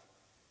 And like,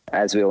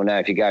 as we all know,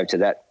 if you go to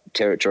that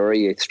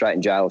territory, you're straight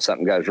in jail if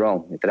something goes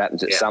wrong. If it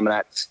happens at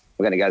Summernats,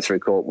 we're going to go through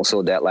court and we'll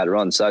sort it out later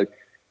on. So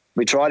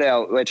we tried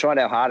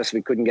our hardest.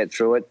 We couldn't get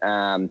through it.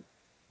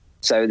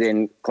 So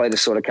then Cletus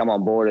sort of come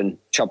on board and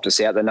chopped us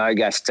out. The No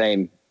Gas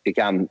team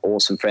become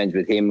awesome friends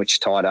with him,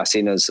 which tied us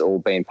in as all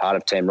being part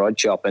of Team Rod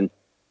Shop. And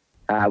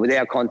with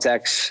our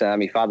contacts,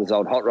 my father's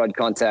old hot rod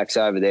contacts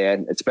over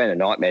there, it's been a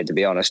nightmare, to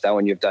be honest.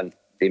 When you've done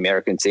the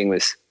American thing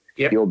with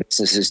your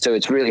businesses too,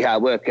 it's really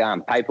hard work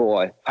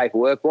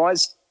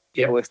paperwork-wise.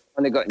 Yeah, we've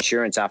only got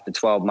insurance after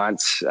 12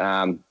 months.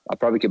 I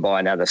probably could buy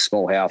another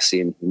small house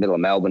in the middle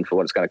of Melbourne for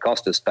what it's going to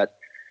cost us, but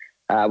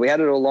we had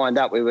it all lined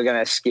up. We were going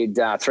to skid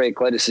 3 of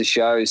Cletus's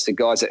shows. The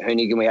guys at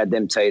Hoonigan, we had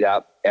them teed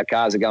up. Our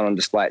cars are going on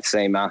display at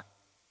SEMA.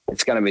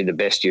 It's going to be the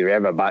best year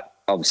ever, but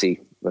obviously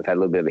we've had a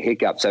little bit of a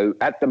hiccup. So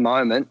at the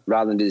moment,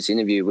 rather than do this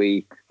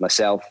interview,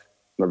 myself,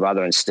 my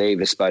brother and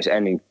Steve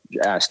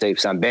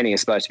Steve's son Benny is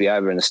supposed to be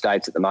over in the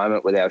States at the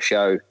moment with our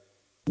show,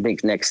 I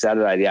think next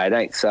Saturday, the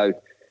 18th. So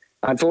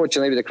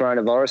unfortunately with the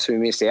coronavirus, we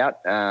missed out.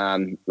 We're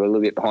a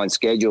little bit behind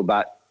schedule,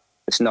 but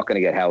it's not going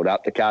to get held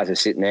up. The cars are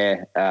sitting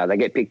there. They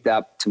get picked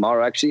up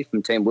tomorrow, actually,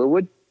 from Team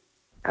Willwood.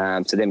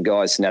 So them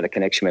guys, another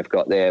connection we've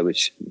got there,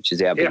 which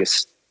is our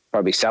biggest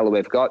probably seller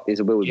we've got,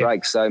 is a Willwood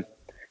Brakes. So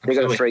they've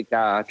got a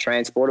 3-car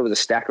transporter with a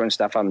stacker and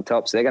stuff on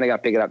top. So they're going to go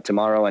pick it up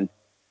tomorrow and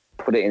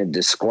put it in a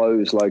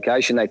disclosed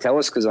location, they tell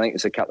us, because I think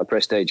there's a couple of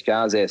prestige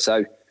cars there.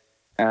 So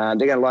they're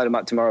going to load them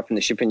up tomorrow from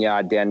the shipping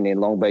yard down in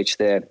Long Beach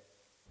there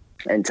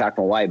and tuck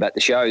them away. But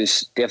the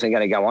show's definitely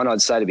going to go on.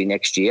 I'd say to be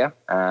next year.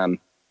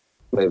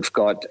 We've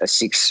got a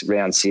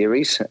 6-round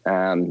series.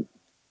 Me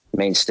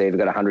and Steve have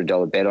got a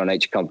 $100 bet on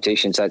each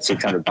competition, so it's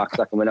 $600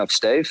 I can win off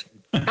Steve.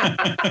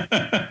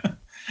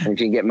 And if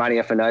you can get money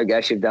off a No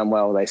Gas, you've done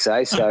well, they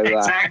say. So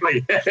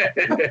exactly.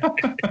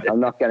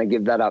 I'm not going to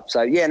give that up.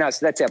 So so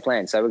that's our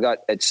plan. So we've got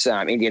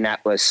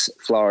Indianapolis,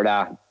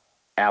 Florida,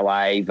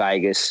 LA,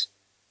 Vegas,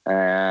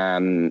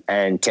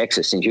 and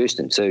Texas in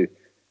Houston. So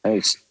I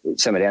think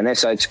it's somewhere down there,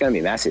 so it's going to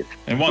be massive.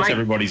 And once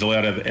everybody's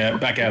allowed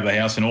back out of the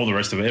house and all the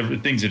rest of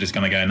it, things are just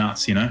going to go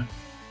nuts,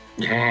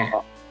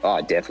 Yeah.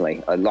 Oh,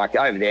 definitely. Like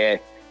over there,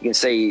 you can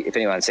see, if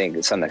anyone's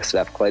seen some of the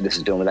stuff Cletus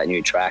is doing with that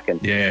new track.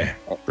 And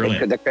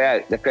brilliant.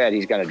 The crowd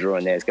he's going to draw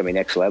in there is going to be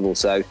next level.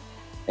 So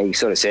he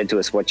sort of said to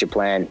us, what's your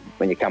plan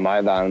when you come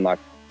over? And I'm like,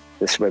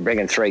 we're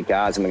bringing 3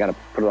 cars and we're going to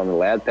put it on the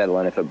loud pedal,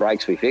 and if it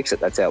breaks, we fix it.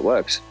 That's how it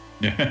works.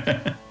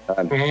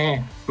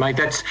 Mate,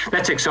 that's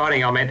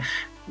exciting. I mean,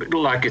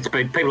 like people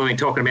have been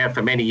talking about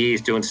for many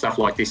years doing stuff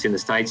like this in the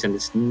States, and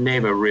it's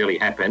never really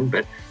happened.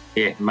 But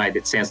yeah, mate,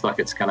 it sounds like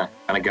it's gonna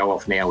go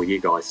off now with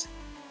you guys.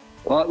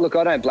 Well, look,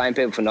 I don't blame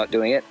people for not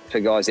doing it. For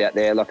guys out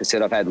there, like I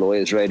said, I've had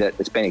lawyers read it.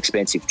 It's been an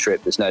expensive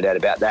trip. There's no doubt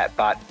about that.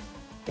 But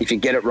if you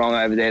get it wrong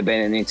over there,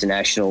 being an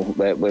international,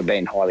 we're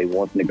being highly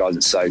wanted. The guys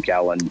at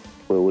SoCal and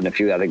Will and a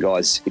few other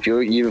guys. If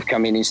you've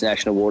come in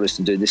international waters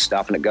to do this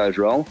stuff and it goes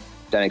wrong,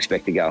 don't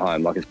expect to go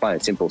home. Like, it's plain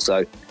and simple.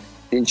 So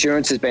the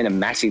insurance has been a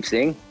massive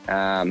thing,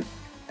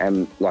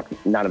 and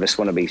like none of us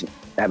want to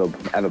have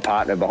a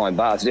partner behind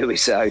bars, do we?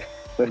 So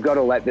we've got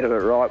all that bit of it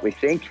right, we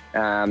think.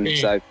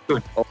 So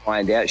good. All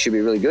lined out, should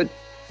be really good.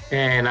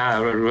 Yeah,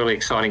 no, really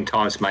exciting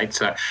times, mate.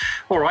 So,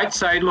 all right.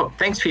 So, look,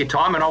 thanks for your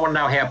time, and I want to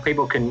know how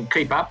people can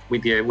keep up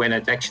with you when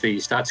it actually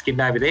starts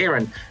getting over there,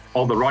 and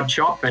all the rod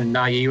shop and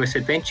your US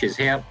adventures.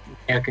 How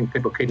can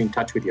people keep in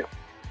touch with you?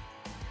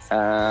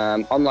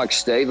 I'm like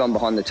Steve. I'm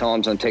behind the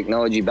times on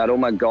technology, but all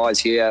my guys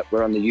here,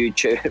 we're on the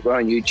YouTube. We're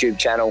on YouTube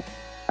channel.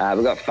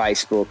 We've got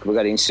Facebook. We've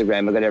got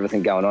Instagram. We've got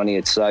everything going on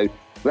here. So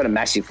we've got a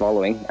massive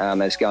following.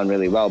 It's going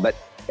really well. But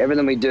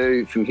everything we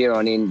do from here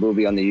on in will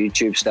be on the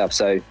YouTube stuff.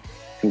 So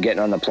from getting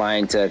on the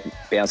plane to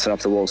bouncing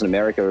off the walls in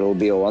America, it'll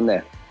be all on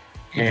there.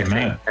 Yeah,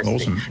 man,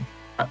 awesome.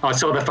 I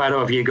saw the photo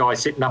of you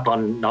guys sitting up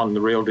on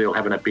the Real Deal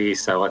having a beer,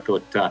 so I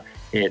thought,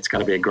 it's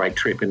going to be a great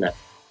trip, isn't it?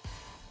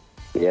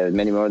 Yeah, there's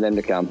many more of them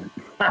to come.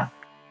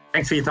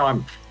 Thanks for your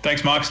time.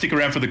 Thanks, Mark. Stick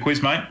around for the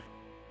quiz, mate.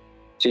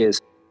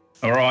 Cheers.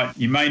 All right.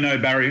 You may know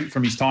Barry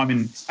from his time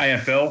in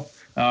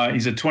AFL.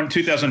 He's a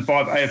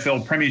 2005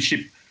 AFL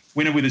Premiership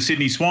winner with the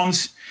Sydney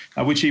Swans,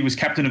 which he was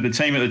captain of the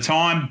team at the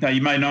time.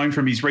 You may know him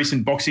from his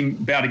recent boxing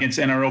bout against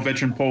NRL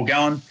veteran Paul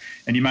Gallen.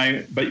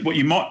 But what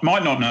you might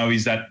not know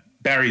is that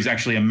Barry is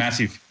actually a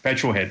massive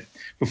petrol head.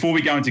 Before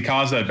we go into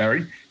cars, though,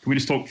 Barry, can we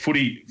just talk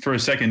footy for a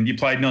second? You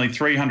played nearly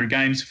 300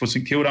 games for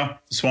St Kilda,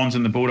 the Swans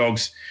and the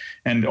Bulldogs,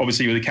 and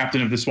obviously you were the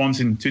captain of the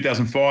Swans in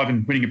 2005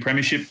 and winning a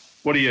premiership.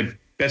 What are your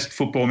best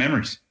football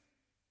memories?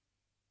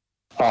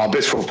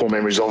 Best football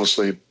memories,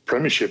 obviously,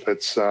 premiership.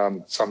 It's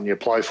something you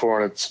play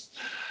for, and it's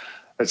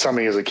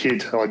something as a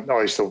kid.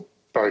 I used to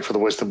play for the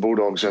Western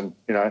Bulldogs, and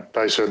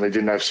they certainly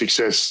didn't have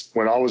success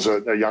when I was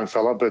a young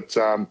fella, but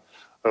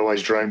I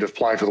always dreamed of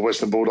playing for the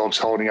Western Bulldogs,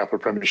 holding up a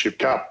premiership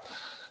cup.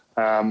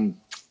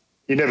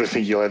 You never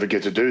think you'll ever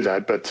get to do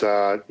that, but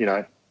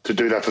to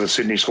do that for the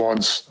Sydney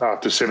Swans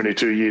after a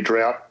 72-year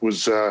drought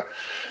was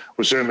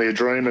certainly a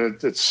dream,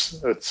 and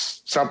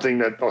it's something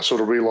that I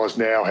sort of realise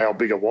now how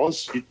big it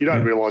was. You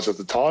don't realise at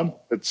the time.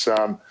 It's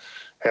how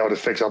it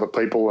affects other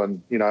people,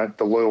 and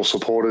the loyal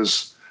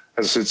supporters.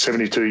 As I said,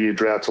 72-year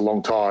drought's a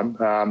long time.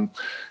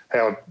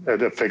 How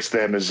it affects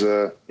them is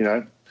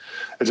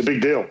it's a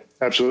big deal,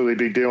 absolutely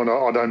big deal, and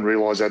I don't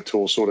realise that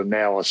till sort of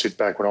now. I sit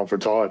back when I'm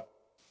retired.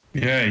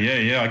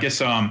 Yeah. I guess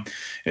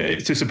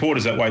to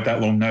supporters that wait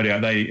that long, no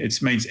doubt,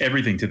 it means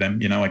everything to them,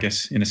 I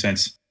guess, in a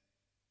sense.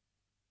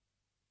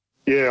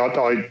 Yeah,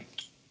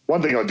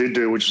 one thing I did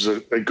do, which was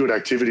a good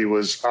activity,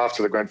 was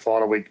after the grand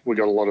final, we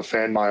got a lot of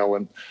fan mail,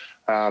 and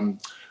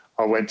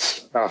I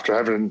went, after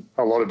having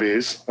a lot of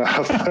beers,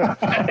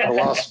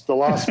 the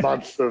last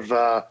month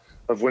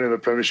of winning the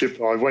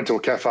premiership, I went to a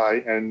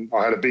cafe and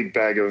I had a big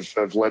bag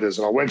of letters,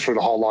 and I went through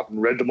the whole lot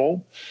and read them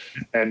all.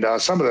 And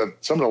some of the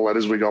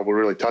letters we got were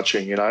really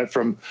touching,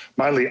 from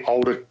mainly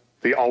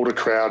the older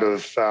crowd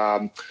of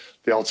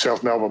the old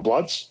South Melbourne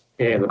Bloods.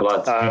 Yeah, the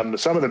Bloods.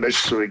 Some of the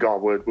messages we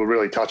got were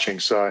really touching.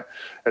 So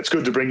it's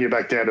good to bring you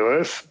back down to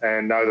earth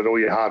and know that all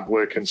your hard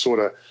work can sort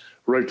of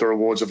reap the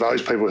rewards of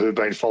those people who've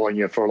been following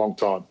you for a long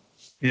time.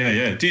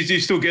 Yeah. Do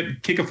you still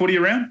kick a footy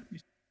around?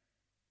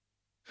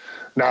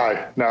 No,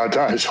 I don't.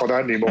 I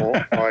don't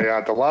anymore.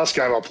 The last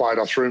game I played,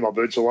 I threw my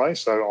boots away,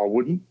 so I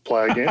wouldn't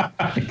play again.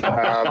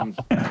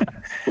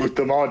 Look,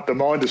 the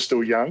mind is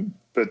still young,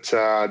 but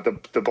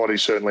the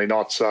body's certainly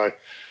not. So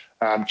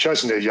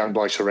chasing these young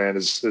blokes around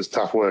is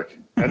tough work.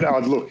 And I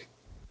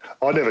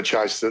never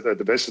chased at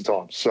the best of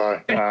times. So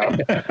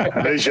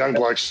these young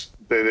blokes,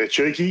 they're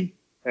cheeky,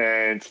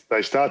 and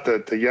they start to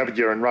yab at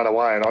you and run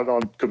away, and I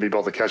couldn't be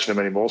bothered catching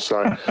them anymore.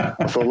 So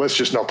I thought, let's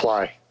just not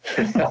play.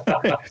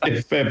 Yeah,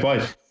 fair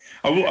play.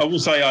 I will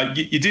say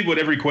you did what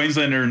every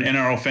Queenslander and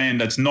NRL fan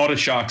that's not a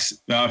Sharks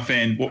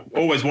fan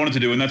always wanted to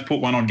do, and that's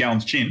put one on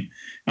Gallen's chin.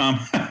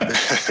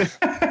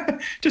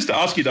 Just to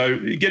ask you, though,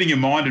 getting your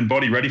mind and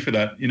body ready for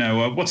that,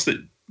 what's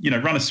the,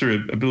 run us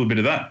through a little bit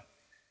of that.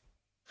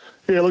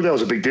 Yeah, look, that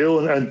was a big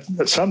deal, and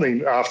it's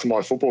something after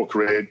my football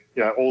career,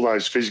 all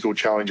those physical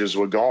challenges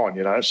were gone,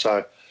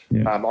 so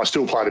I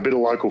still played a bit of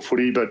local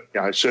footy, but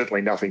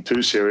certainly nothing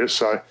too serious.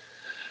 So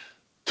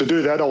to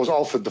do that, I was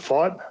offered the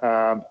fight.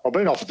 I've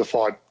been offered the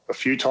fight a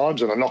few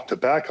times, and I knocked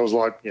it back. I was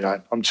like,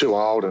 I'm too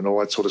old and all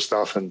that sort of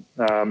stuff, and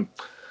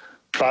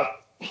but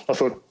I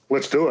thought,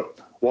 let's do it.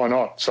 Why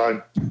not?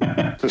 So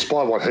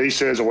despite what he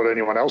says or what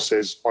anyone else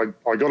says,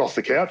 I got off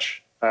the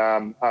couch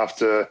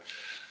after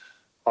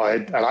I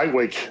had an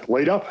 8-week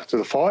lead up to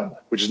the fight,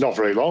 which is not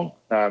very long.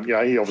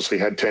 He obviously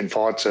had 10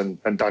 fights and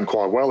done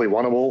quite well. He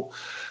won them all.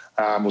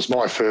 It was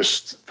my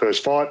first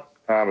fight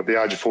at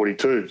the age of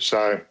 42.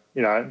 So,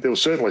 there were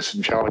certainly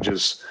some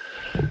challenges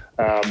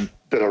that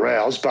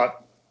aroused, but,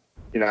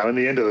 in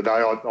the end of the day,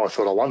 I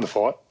thought I won the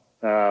fight,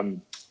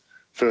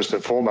 first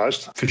and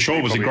foremost. For sure,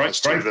 it was a great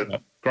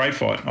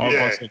fight.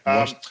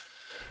 And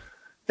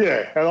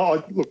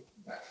look,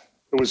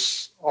 I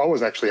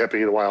was actually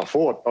happy the way I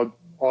fought.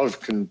 I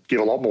can give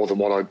a lot more than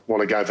what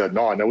I gave that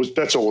night.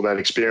 That's all about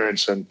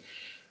experience and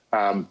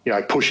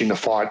pushing the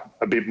fight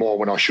a bit more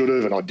when I should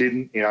have and I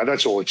didn't.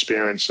 That's all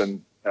experience.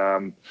 And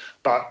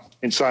but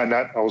in saying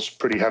that, I was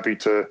pretty happy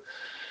to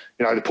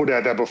put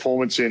out that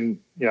performance in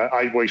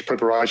 8 weeks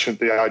preparation at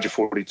the age of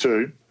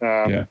 42.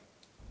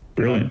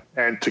 Brilliant.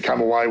 And to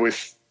come away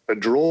with a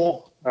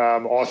draw.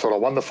 I thought I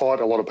won the fight.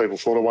 A lot of people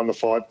thought I won the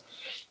fight,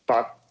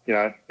 but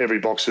every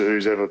boxer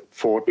who's ever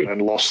fought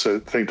and lost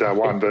think they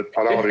won, but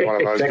I don't want to be one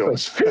of those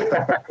guys.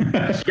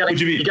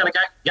 You're going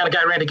to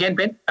go around again,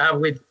 Ben,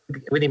 with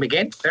him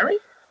again, Barry?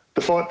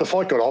 The fight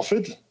got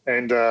offered,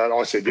 and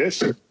I said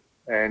yes,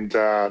 and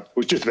it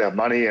was just about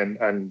money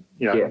and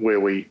where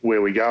we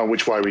go and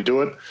which way we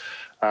do it.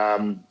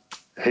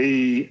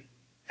 He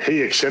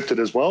accepted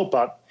as well,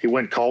 but he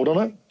went cold on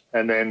it,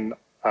 and then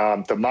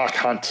the Mark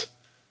Hunt.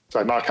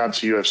 So Mark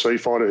Hunt's a UFC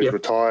fighter who's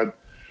retired.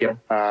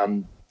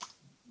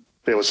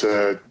 There was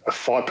a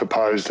fight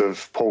proposed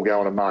of Paul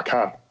Gallen and Mark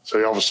Hunt. So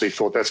he obviously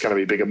thought that's going to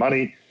be bigger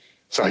money.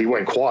 So he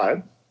went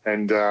quiet.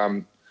 And,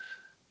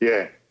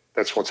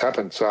 that's what's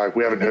happened. So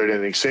we haven't heard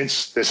anything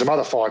since. There's some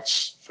other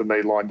fights for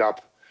me lined up.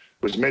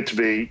 It was meant to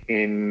be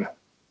in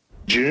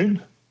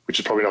June, which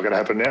is probably not going to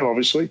happen now,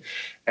 obviously,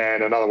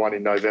 and another one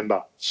in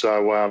November.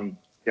 So,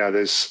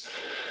 there's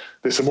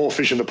some more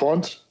fish in the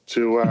pond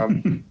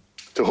to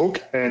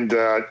hook. And,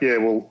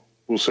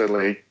 we'll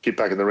certainly get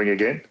back in the ring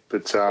again.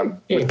 But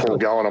with Paul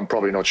Gallen, I'm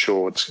probably not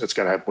sure it's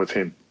going to happen with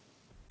him.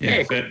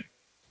 Yeah,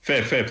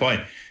 fair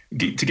play.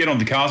 To get on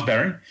the cars,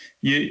 Barry,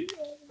 you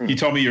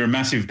told me you're a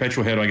massive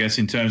petrol head, I guess,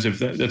 in terms of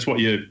that's what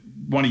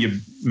one of your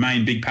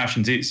main big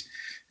passions is.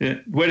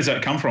 Where does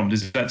that come from?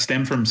 Does that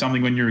stem from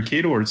something when you're a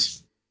kid, or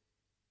it's?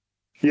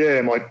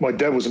 Yeah, my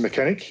dad was a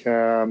mechanic,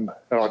 and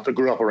I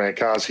grew up around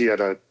cars. He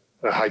had a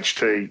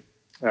HT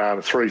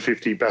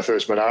 350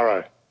 Bathurst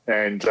Monaro.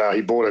 And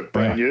he bought it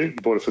brand new. He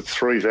bought it for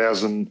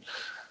 $3,500,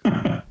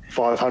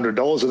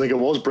 I think it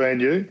was, brand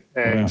new.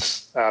 And,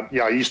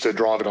 I used to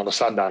drive it on a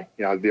Sunday,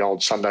 the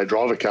old Sunday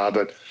driver car,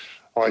 but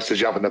I used to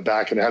jump in the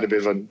back and it had a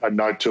bit of a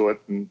note to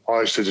it, and I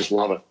used to just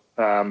love it.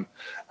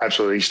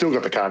 Absolutely. He's still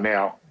got the car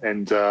now.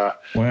 And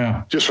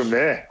just from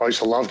there, I used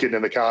to love getting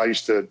in the car.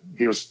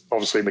 He was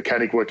obviously a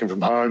mechanic working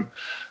from home.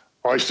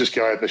 I used to just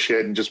go out in the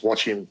shed and just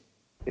watch him,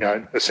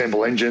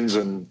 assemble engines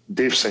and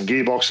diffs and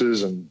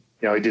gearboxes, and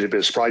he did a bit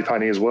of spray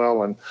painting as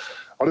well, and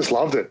I just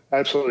loved it.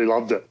 Absolutely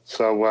loved it.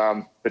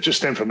 So it just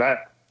stemmed from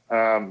that.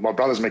 My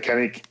brother's a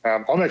mechanic.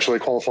 I'm actually a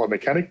qualified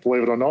mechanic,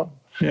 believe it or not.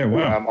 Yeah,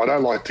 wow. I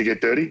don't like to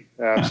get dirty,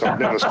 so I've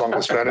never swung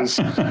the spanners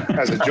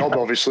as a job,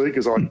 obviously,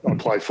 because I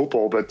play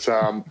football. But,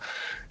 I'm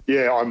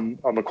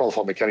a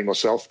qualified mechanic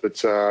myself.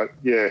 But, I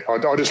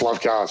just love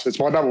cars. It's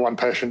my number one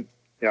passion.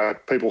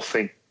 People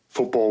think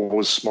football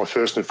was my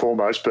first and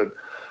foremost, but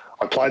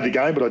I played the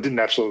game, but I didn't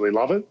absolutely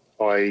love it.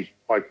 I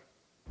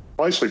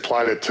basically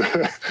played it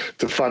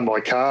to fund my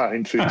car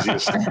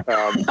enthusiast side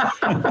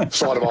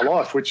of my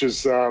life, which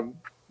is,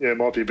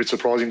 might be a bit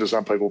surprising to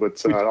some people,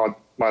 but I'd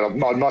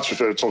much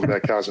prefer to talk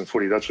about cars and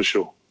footy, that's for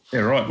sure.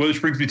 Yeah, right. Well, this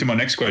brings me to my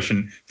next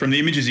question. From the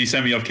images you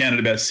sent me, I've counted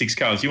about 6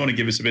 cars. You want to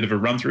give us a bit of a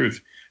run-through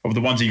of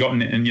the ones you got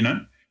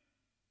and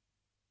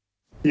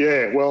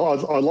Yeah, well,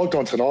 I logged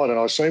on tonight and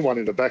I seen one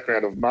in the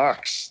background of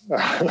Mark's.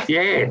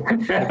 Yeah.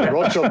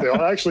 Right shot there.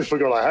 I actually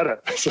forgot I had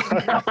it. So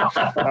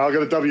I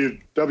got a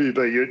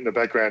WB Ute in the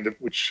background,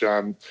 which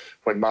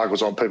when Mark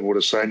was on, people would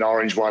have seen.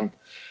 Orange one.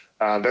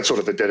 That's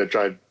sort of a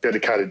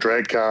dedicated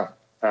drag car.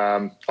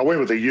 I went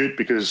with the Ute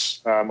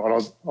because I'm an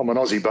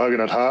Aussie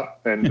bogan at heart,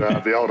 and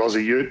the old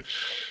Aussie Ute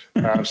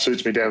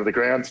suits me down to the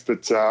ground.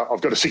 But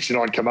I've got a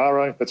 69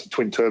 Camaro. That's a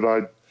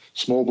twin-turbo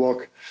small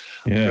block.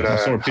 Yeah, I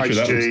saw a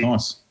picture of that. Looks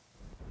nice.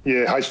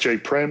 Yeah,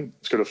 HG Prem.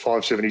 It's got a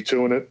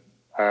 572 in it.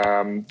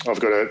 I've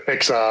got an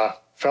XR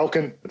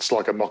Falcon. It's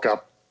like a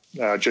mock-up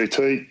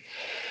GT.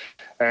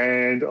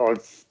 And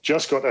I've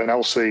just got an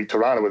LC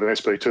Tirana with an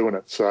SP2 in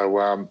it. So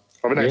I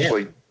haven't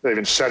actually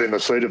even sat in the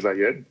seat of that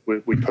yet.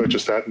 We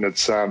purchased that, and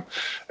it's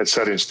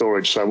sat in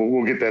storage. So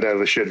we'll get that out of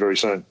the shed very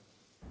soon.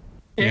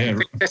 Yeah,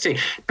 fantastic.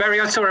 Barry,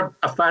 I saw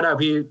a photo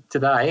of you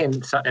today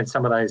and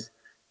some of those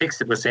pics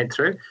that were sent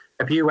through.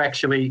 Have you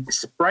actually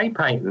spray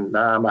painted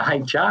a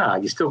HR?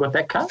 You still got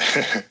that car?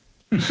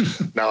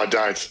 No, I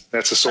don't.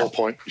 That's a sore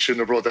point. You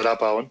shouldn't have brought that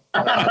up, Owen.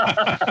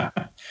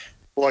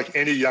 Like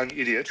any young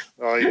idiot,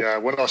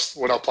 when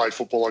I played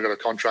football, I got a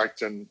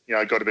contract and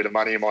got a bit of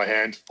money in my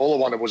hand. All I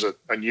wanted was a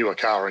newer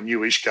car, a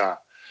newish car.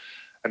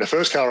 And the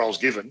first car I was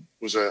given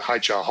was a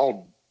HR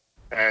Holden.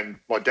 And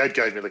my dad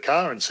gave me the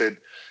car and said,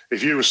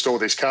 if you restore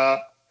this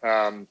car,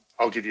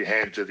 I'll give you a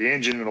hand to the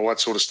engine and all that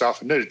sort of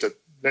stuff. It needed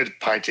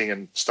painting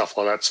and stuff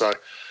like that. So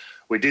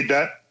we did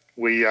that.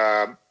 We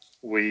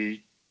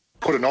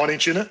put a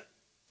 9-inch in it.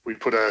 We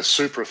put a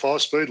Supra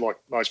 5-speed like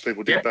most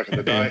people did back in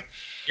the day.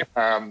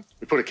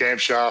 We put a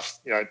camshaft,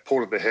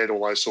 ported the head,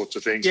 all those sorts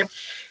of things.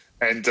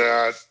 And,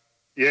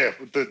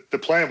 the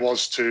plan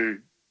was to,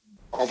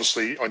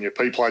 obviously, on your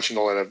P plates,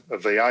 you're not allowed a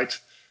V8,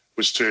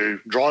 was to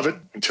drive it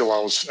until I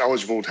was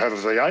eligible to have a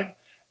V8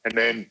 and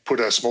then put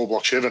a small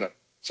block Chev in it.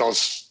 So I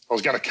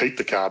was going to keep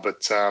the car,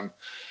 but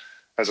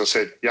as I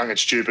said, young and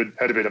stupid,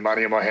 had a bit of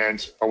money in my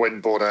hand. I went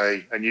and bought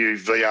a new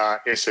VR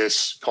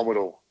SS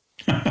Commodore.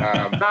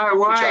 No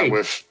way.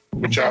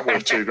 Which aren't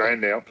worth $2,000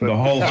 now. But. The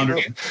whole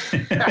 100.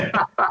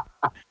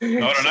 I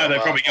don't know. They're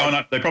probably going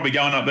up. They're probably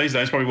going up these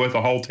days. Probably worth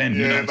a whole 10.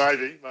 Yeah,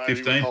 maybe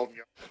 15.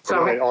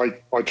 So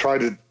I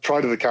traded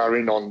the car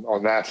in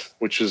on that,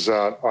 which is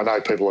I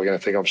know people are going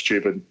to think I'm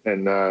stupid,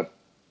 and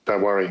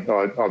don't worry,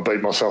 I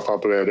beat myself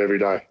up about it every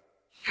day.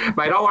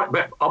 Mate,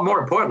 but more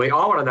importantly, I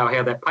want to know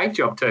how that paint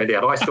job turned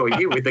out. I saw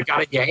you with the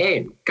gun in your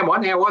hand. Come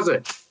on, how was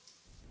it?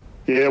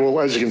 Yeah, well,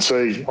 as you can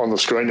see on the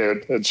screen there,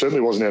 it certainly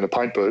wasn't in a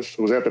paint booth.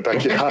 It was out the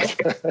backyard,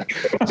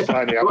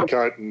 spraying the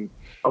undercoat. And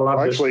I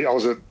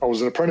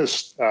was an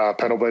apprentice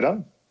panel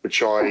beater,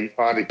 which I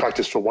only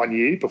practiced for 1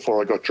 year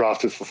before I got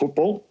drafted for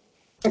football.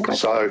 Okay.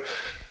 So,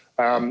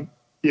 I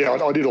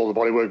did all the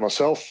bodywork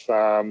myself.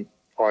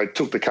 I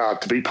took the car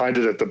to be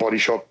painted at the body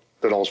shop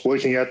that I was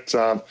working at.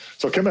 So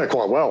it came out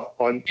quite well.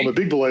 I'm a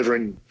big believer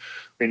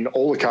in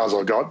all the cars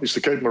I got is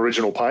to keep them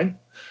original paint.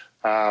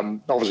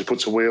 Obviously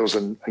put some wheels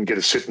and get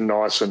it sitting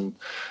nice and,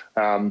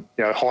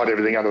 hide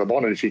everything under the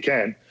bonnet if you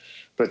can.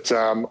 But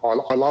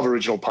I love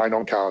original paint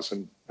on cars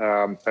and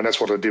that's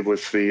what I did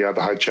with the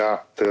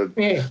HR,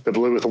 the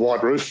blue with the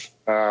white roof.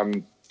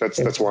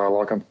 That's why I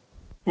like them.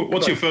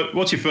 What's your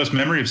first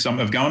memory of going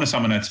to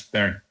Summernats,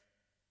 Barry?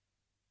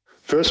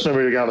 First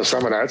memory of going to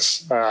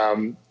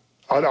Summernats,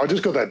 I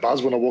just got that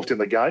buzz when I walked in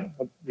the gate.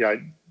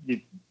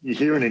 You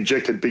hear an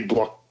injected big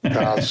block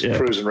cars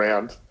cruising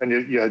around, and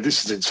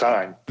this is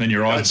insane. Then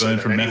your eyes burn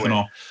from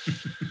methanol.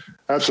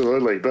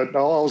 Absolutely, but I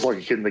was like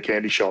a kid in the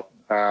candy shop.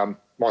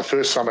 My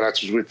first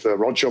Summernats was with the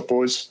Rod Shop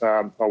boys.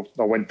 I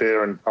went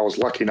there, and I was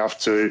lucky enough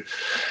to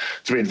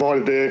be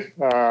invited there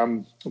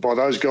by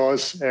those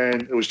guys,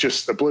 and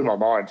it blew my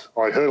mind.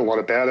 I heard a lot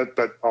about it,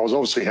 but I was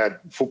obviously had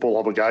football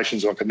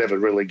obligations. I could never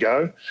really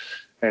go,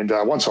 and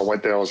once I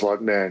went there, I was like,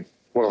 man,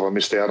 what have I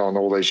missed out on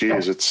all these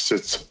years? It's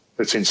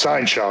an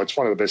insane show. It's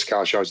one of the best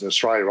car shows in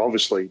Australia,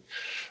 obviously.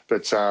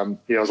 But, I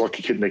was like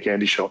a kid in a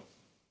candy shop.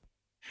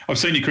 I've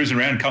seen you cruising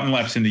around cutting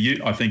laps in the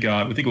Ute, I think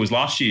it was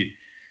last year.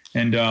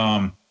 And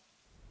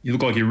you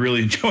look like you're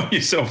really enjoying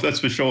yourself, that's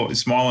for sure. You're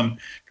smiling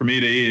from ear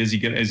to ear as you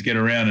get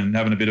around and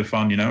having a bit of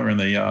fun,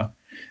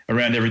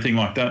 around everything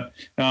like that.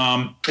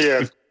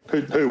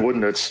 Who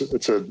wouldn't?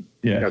 It's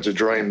a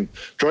dream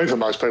for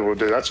most people to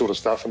do that sort of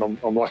stuff. And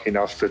I'm lucky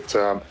enough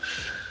that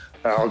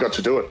I got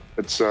to do it.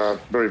 It's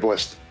very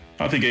blessed.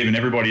 I think even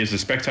everybody as a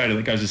spectator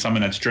that goes to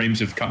Summernats dreams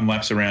of cutting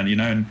laps around,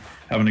 and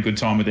having a good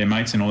time with their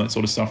mates and all that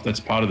sort of stuff. That's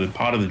part of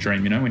the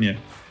dream, when you.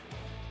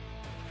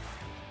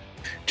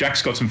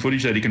 Jack's got some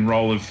footage that he can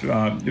roll of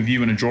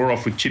you in a draw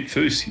off with Chip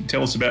Foose.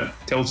 Tell us about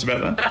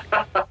that.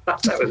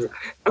 that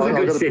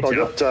was a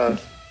good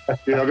set.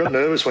 I got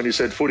nervous when you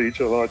said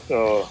footage. I was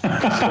like,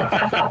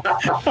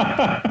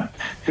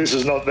 this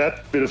is not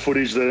that bit of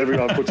footage that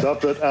everyone puts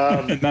up. But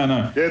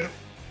no. Yeah,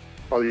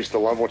 I used to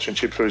love watching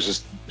Chip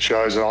Foose's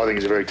shows, and I think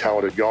he's a very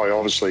talented guy.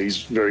 Obviously,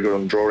 he's very good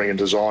on drawing and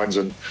designs,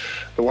 and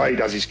the way he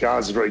does his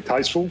cars is very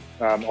tasteful.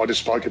 I just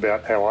spoke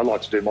about how I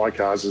like to do my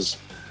cars as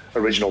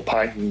original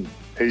paint, and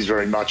he's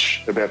very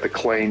much about the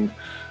clean,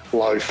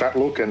 low-fat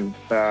look, and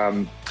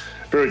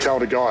very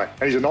talented guy.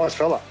 And he's a nice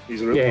fella.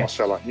 He's a really nice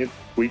fella.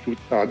 We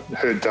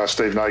heard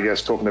Steve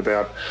Nogas talking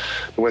about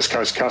the West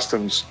Coast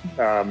Customs.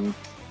 I'm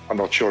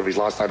not sure of his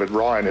last name, but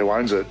Ryan, who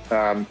owns it.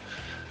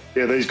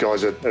 These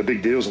guys are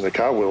big deals in the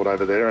car world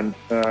over there, and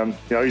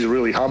he's a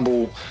really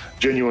humble,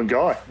 genuine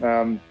guy.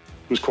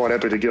 Was quite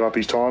happy to give up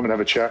his time and have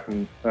a chat,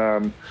 and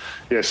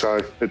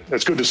so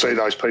it's good to see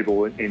those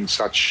people in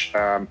such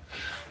a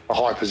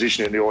high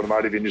position in the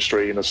automotive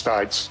industry in the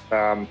States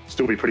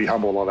still be pretty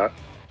humble like that.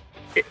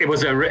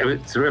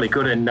 It's really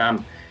good, and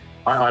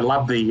I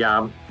love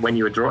the when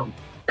you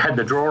had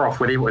the draw off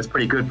with him. It was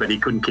pretty good, but he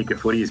couldn't kick a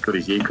footy as good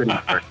as you, could he?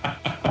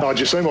 Did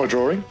you see my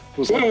drawing? It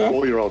was like a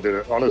 4-year-old did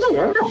it, honestly.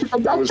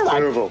 It was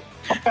terrible.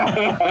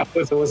 It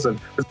was awesome.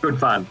 It was good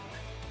fun.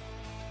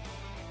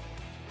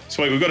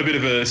 Sweet. We've got a bit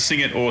of a sing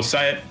it or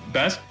say it,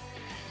 Baz.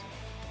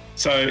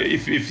 So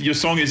if your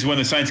song is When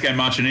the Saints Go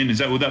Marching In,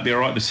 would that be all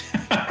right?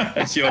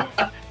 That's your...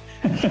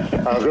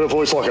 I've got a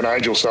voice like an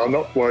angel, so I'm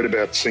not worried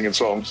about singing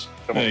songs.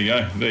 There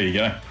you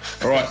go.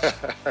 All right,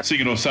 sing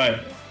it or say it.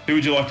 Who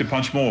would you like to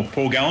punch more,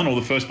 Paul Gallen or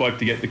the first bloke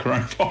to get the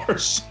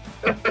coronavirus?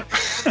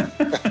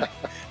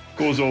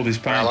 Cause all this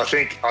pain. Well, I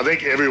think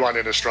everyone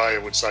in Australia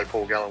would say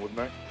Paul Gallen, wouldn't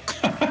they?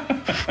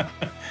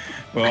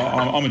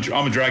 Well, I'm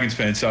a Dragons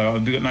fan, so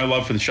I've got no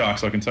love for the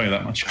Sharks. I can tell you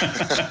that much.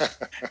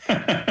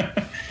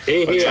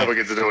 Let's never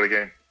get to do it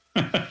again.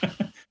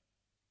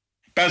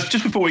 Baz,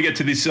 just before we get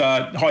to this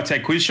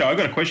high-tech quiz show, I've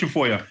got a question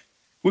for you.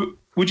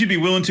 Would you be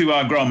willing to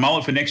grow a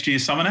mullet for next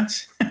year's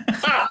Summernats?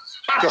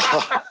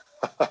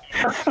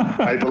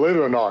 Hey, believe it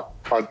or not,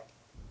 I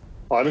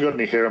haven't got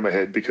any hair on my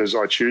head because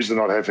I choose to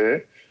not have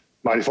hair.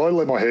 Mate, if I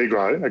let my hair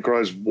grow, it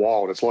grows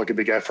wild. It's like a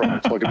big afro.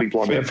 It's like a big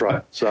blonde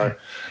afro. So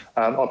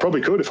I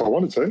probably could if I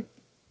wanted to.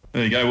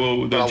 There you go.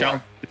 Well,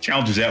 the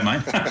challenge is out,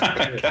 mate.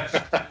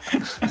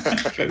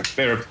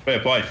 fair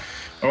play.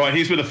 All right,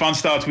 here's where the fun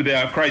starts with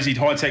our crazy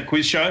high-tech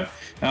quiz show.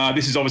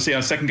 This is obviously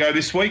our second go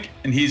this week,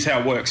 and here's how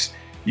it works.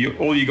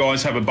 All you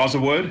guys have a buzzer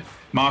word.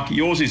 Mark,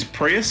 yours is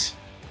Prius.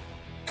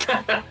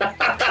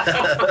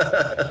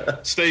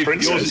 Steve,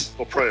 Princess yours is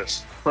or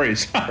Prius?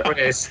 Prius.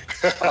 Yes.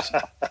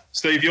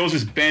 Steve, yours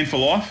is Band for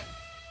Life.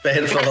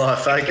 Band for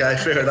life. Okay,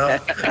 fair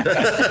enough.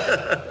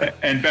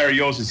 And Barry,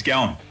 yours is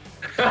Gallon.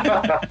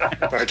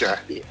 Okay.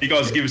 You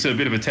guys give us a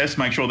bit of a test,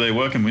 make sure they're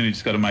working. We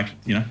just got to make,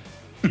 Band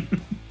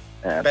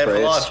for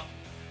life.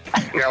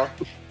 Yeah.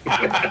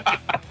 I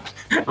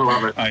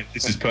love it. Hey,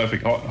 this is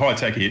perfect. High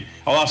tech here.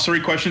 I'll ask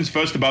 3 questions.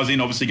 First to buzz in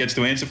obviously gets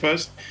to answer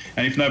first.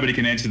 And if nobody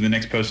can answer, the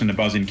next person to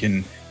buzz in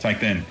can take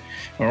then.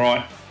 All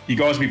right. You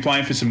guys will be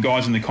playing for some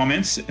guys in the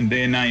comments, and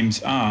their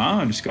names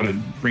are, I've just got to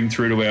bring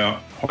through to our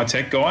high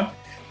tech guy.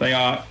 They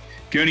are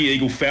Gurney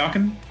Eagle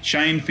Falcon,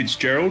 Shane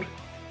Fitzgerald,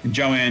 and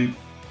Joanne.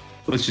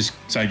 Let's just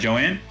say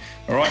Joanne.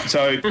 All right.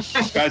 So,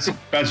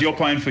 Baz, you're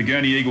playing for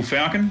Gurney Eagle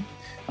Falcon.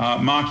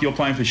 Mark, you're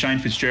playing for Shane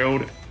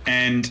Fitzgerald.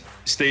 And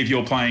Steve,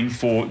 you're playing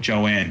for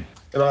Joanne.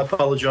 And I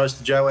apologise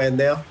to Joanne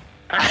now.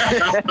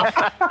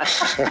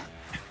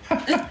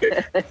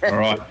 All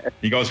right.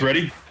 You guys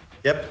ready?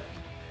 Yep.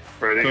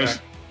 Ready?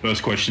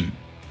 First question.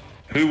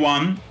 Who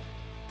won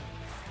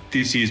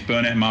this year's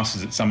Burnout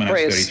Masters at Summer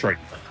Nats 33?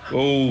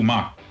 Oh,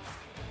 Mark.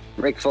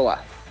 Rick Fuller.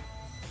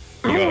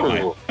 You got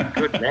it, Ooh, mate.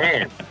 good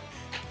man.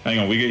 Hang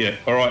on, we get you.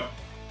 All right.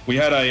 We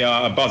had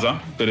a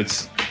buzzer, but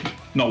it's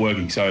not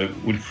working, so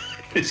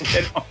let's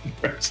get on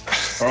first.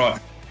 All right.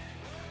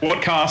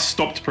 What car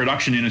stopped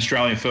production in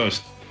Australia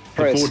first? The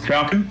Prius. Ford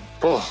Falcon?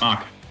 Oh,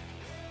 Mark.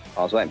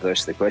 I was waiting for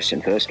the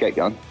question first. Keep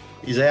going.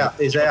 He's out.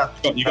 He's out.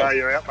 You got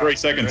you're out, 3 mate.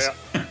 seconds.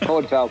 You're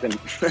Ford Falcon.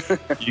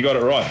 You got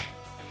it right.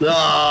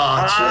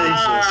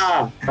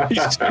 Oh,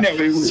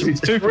 It's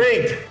too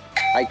rigged.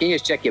 Hey, can you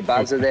just check your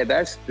buzzer there,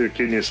 Baz? You're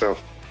kidding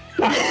yourself.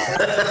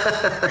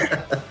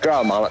 Grow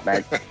a mullet,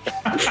 man.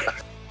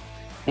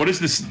 What is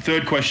this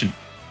third question?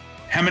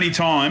 How many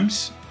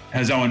times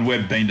has Owen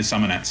Webb been to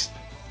Summer Nats?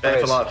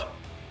 Band for life.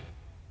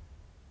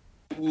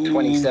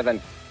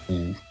 27.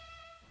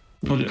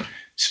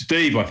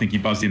 Steve, I think you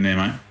buzzed in there,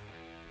 mate.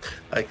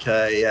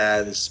 Okay,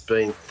 there's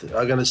been,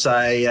 I'm going to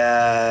say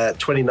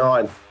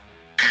 29.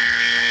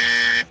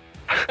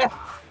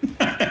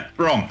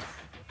 Wrong.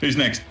 Who's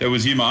next? It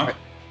was you, Mark.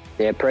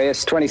 Yeah,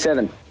 Prius.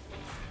 27.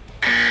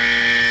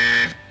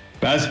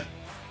 Baz?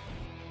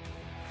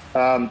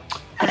 There's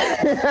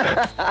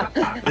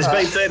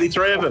been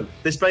 33 of them.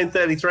 There's been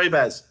 33,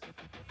 Baz.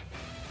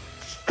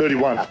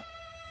 31.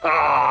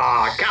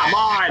 Ah, come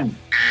on.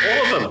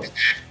 All of them.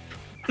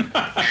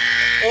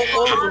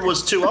 all of them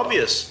was too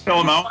obvious.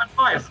 Tell him, Owen.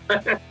 5.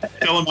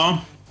 Tell him, Owen.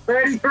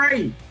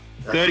 33.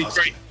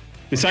 33.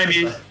 The same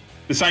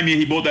year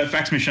he bought that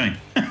fax machine.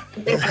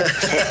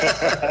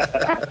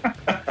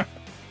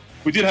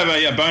 We did have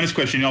a bonus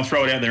question. I'll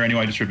throw it out there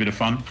anyway, just for a bit of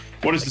fun.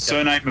 What is the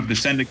surname of the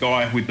sender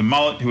guy with the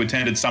mullet who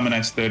attended Summer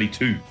Nats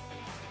 32?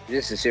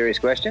 Is this a serious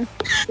question?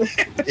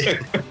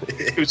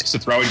 It was just a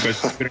throwing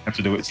question. We don't have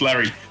to do it. It's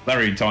Larry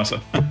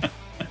Enticer.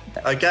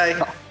 Okay.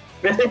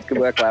 Good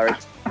work, Larry.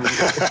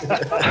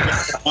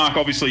 Mark,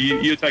 obviously,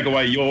 you take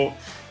away your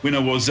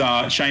winner was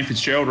Shane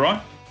Fitzgerald,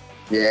 right?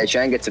 Yeah,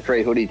 Shane gets a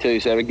free hoodie too,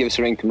 so give us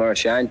a ring tomorrow,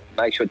 Shane.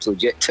 Make sure it's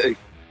legit too.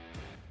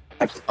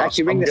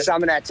 Actually, ring the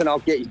Summer Nats and I'll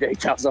get your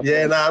details off.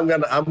 Yeah,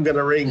 no, I'm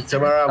gonna ring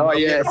tomorrow. I'm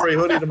getting a free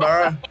hoodie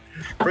tomorrow.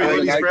 Free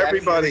hoodies for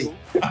everybody.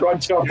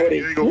 Rod Shop hoodie.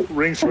 You go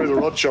ring through the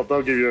rod shop.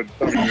 They'll give you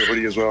a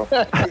hoodie as well.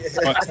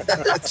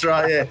 That's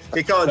right, yeah.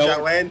 You come on,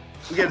 Joanne.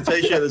 You get a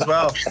T-shirt as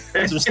well.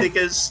 Some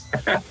stickers.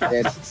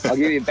 Yeah, I'll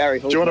give you a Barry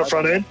hoodie. Do you want a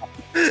front end?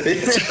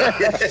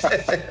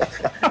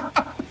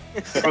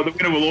 Right, the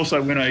winner will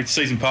also win a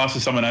season pass to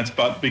Summer Nats,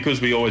 but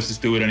because we always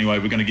just do it anyway,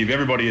 we're going to give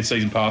everybody a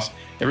season pass.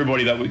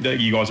 Everybody that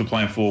you guys are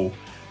playing for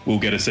will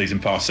get a season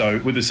pass.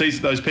 So with the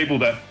season, those people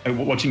that are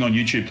watching on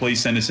YouTube,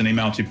 please send us an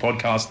email to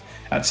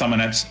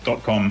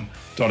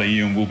podcast@summernats.com.au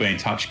and we'll be in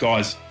touch.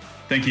 Guys,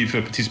 thank you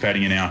for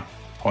participating in our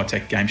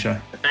high-tech game show.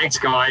 Thanks,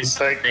 guys.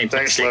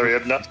 Thanks, Larry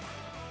Edna.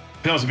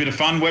 That was a bit of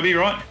fun, Webby,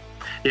 right?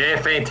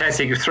 Yeah,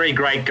 fantastic. 3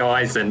 great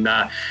guys, and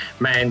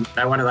man,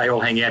 no wonder they all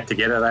hang out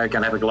together. They're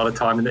going to have a lot of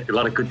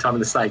good time in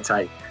the States,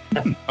 eh?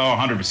 Oh,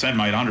 100%,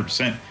 mate,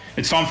 100%.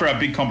 It's time for our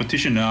big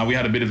competition. We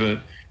had a bit of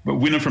a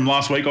winner from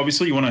last week,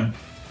 obviously. You want to...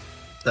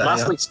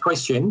 Last week's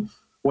question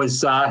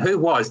was who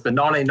was the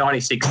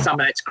 1996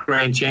 Summer Nats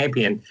Grand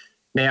Champion?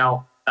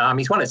 Now,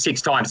 he's won it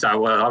 6 times,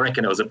 so I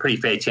reckon it was a pretty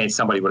fair chance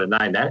somebody would have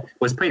known that.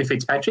 Was Peter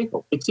Fitzpatrick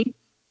or Fitzy?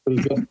 But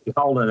he's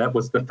holding it.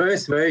 Was the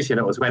first version.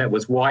 It was when it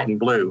was white and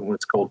blue, and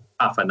it's called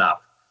Puff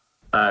Enough.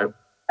 So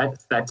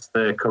that's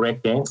the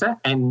correct answer.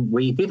 And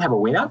we did have a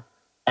winner,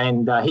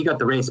 and he got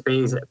the Rare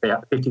Spares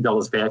about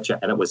 $50 voucher,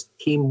 and it was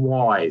Tim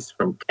Wise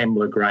from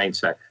Kembla Grange.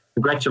 So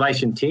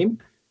congratulations, Tim.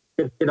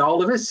 Get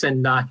hold of us,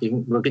 and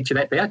we'll get you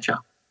that voucher.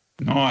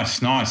 Nice.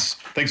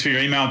 Thanks for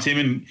your email, Tim,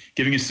 and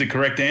giving us the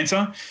correct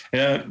answer.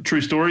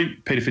 True story,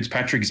 Peter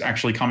Fitzpatrick is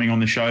actually coming on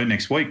the show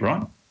next week,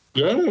 right?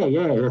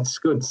 Yeah, that's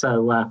good.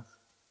 So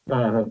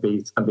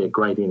it's going to be a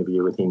great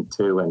interview with him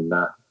too, and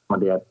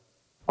find out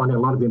finding a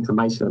lot of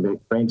information about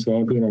Grand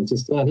Champion and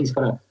just, he's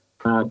got a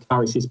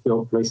car he's just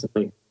built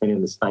recently, been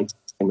in the States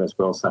as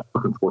well, so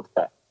looking forward to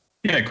that.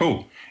 Yeah,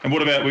 cool. And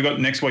what about, we got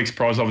next week's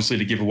prize obviously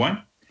to give away?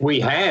 We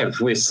have.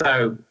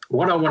 So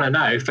what I want to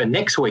know for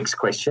next week's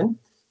question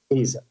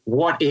is,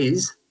 what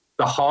is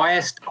the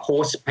highest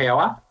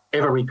horsepower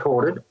ever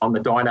recorded on the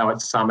dyno at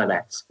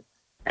Summernats?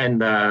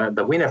 And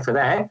the winner for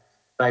that,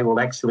 they will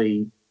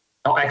actually,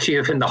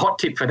 the hot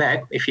tip for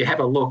that, if you have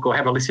a look or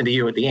have a listen to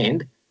you at the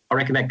end, I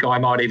reckon that guy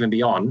might even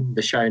be on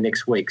the show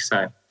next week.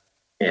 So,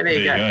 yeah, there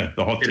you go.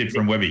 The hot tip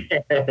from Webby.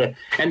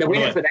 And the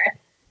winner for that,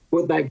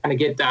 they're going to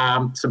get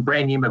some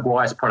brand new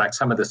Maguire's products,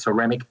 some of the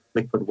ceramic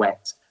liquid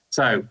wax.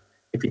 So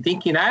if you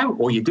think you know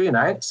or you do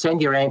know,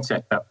 send your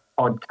answer to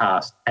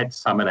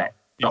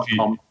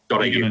podcast@summernat.com.au.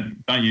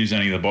 Don't use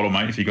any of the bottle,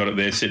 mate, if you got it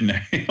there sitting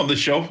there on the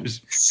shelf.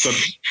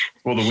 Just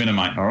for the winner,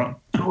 mate, all right?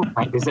 Oh,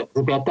 mate, there's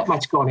about that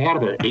much gone out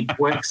of it. It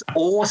works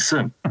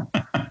awesome.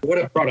 What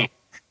a product.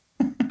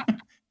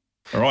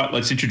 All right,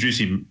 let's introduce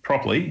him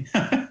properly.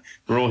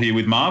 We're all here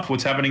with Marv.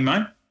 What's happening,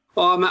 mate?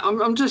 Oh, man,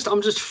 I'm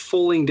just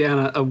falling down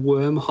a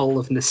wormhole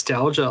of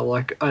nostalgia.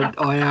 Like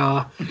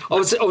I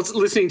was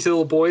listening to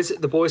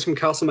the boys from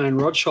Castlemaine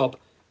Rod Shop,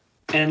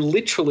 and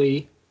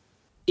literally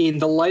in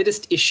the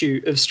latest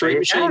issue of Street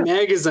Machine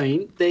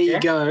magazine, there you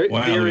go.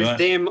 Wow, there is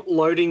them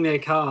loading their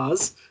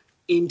cars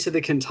into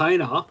the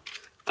container.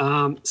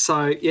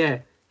 So yeah,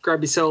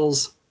 grab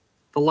yourselves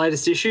the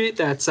latest issue.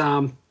 That's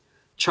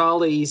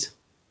Charlie's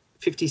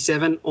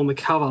 57 on the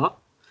cover.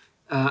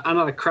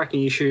 Another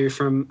cracking issue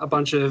from a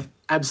bunch of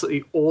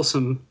absolutely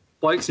awesome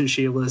blokes and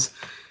Sheilas.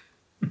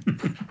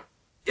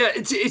 Yeah,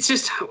 it's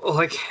just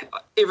like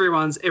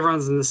everyone's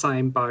in the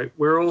same boat.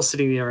 We're all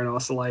sitting there in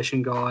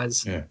isolation,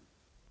 guys. Yeah.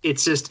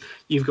 It's just,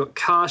 you've got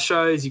car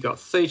shows, you've got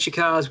feature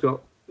cars, you've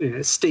got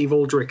Steve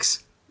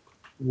Aldrich's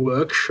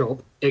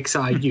workshop,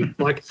 XRU.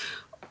 Like,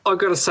 I've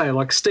got to say,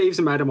 like, Steve's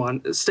a mate of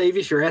mine. Steve,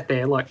 if you're out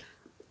there, like,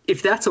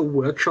 if that's a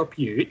workshop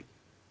ute,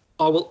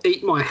 I will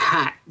eat my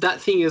hat.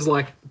 That thing is,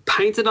 like,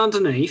 painted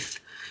underneath.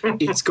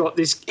 It's got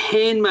this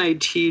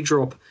handmade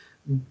teardrop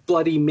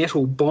bloody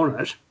metal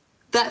bonnet.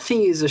 That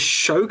thing is a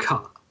show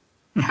car.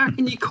 How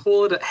can you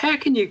call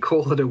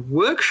it a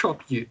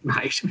workshop ute,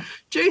 mate?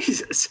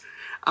 Jesus.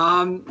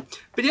 But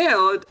yeah,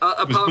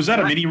 was that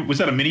a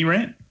mini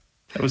rant?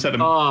 Was that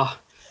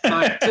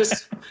a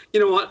just,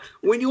 you know what?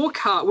 When your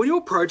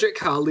project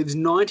car lives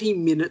 90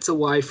 minutes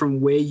away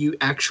from where you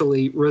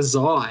actually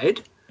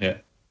reside, yeah,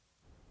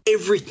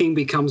 everything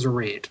becomes a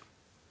rant.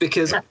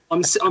 Because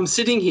I'm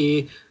sitting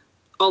here,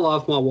 I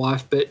love my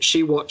wife, but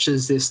she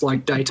watches this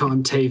like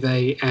daytime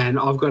TV, and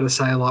I've got to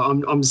say,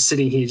 like, I'm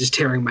sitting here just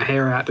tearing my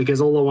hair out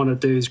because all I want to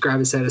do is grab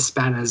a set of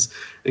spanners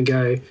and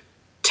go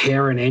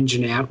tear an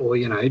engine out, or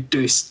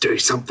do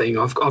something.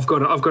 I've got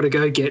to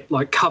go get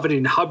like covered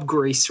in hub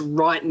grease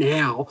right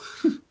now.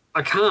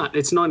 I can't.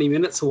 It's 90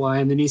 minutes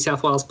away, and the New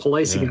South Wales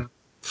Police are going to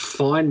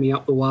fine me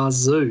up the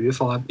wazoo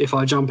if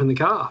I jump in the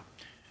car.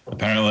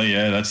 Apparently,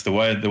 yeah, that's the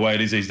way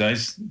it is these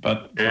days.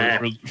 But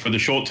for the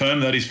short term,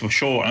 that is for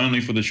sure,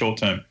 only for the short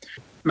term.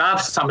 Marv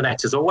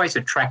Summernats has always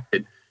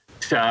attracted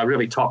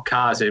really top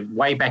cars.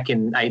 Way back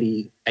in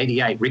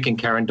 88, Rick and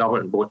Karen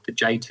Dobberton bought the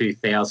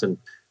J2000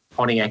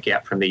 Pontiac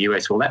out from the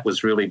US. Well, that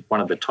was really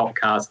one of the top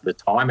cars at the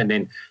time. And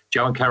then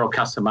Joe and Carol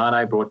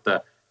Customano brought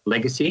the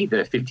Legacy,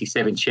 the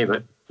 57 Chevette. I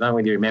don't know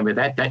whether you remember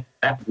that.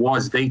 That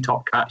was the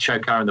top show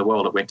car in the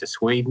world. It went to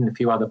Sweden and a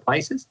few other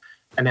places.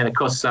 And then, of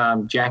course,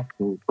 Jack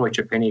and Troy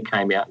Trepanier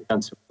came out and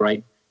done some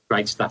great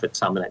stuff at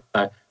Summernats.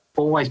 So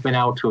always been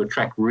able to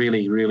attract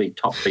really, really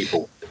top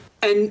people.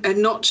 And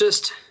not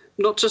just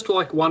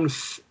like one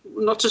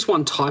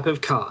type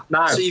of car.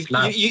 No, so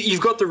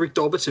you've got the Rick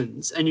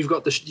Dobbertons, and you've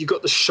got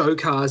the show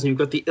cars, and you've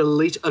got the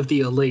elite of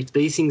the elite.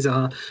 These things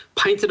are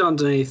painted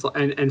underneath,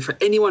 and for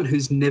anyone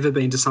who's never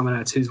been to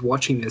Summernats who's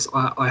watching this,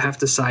 I have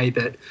to say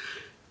that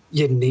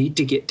you need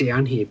to get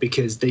down here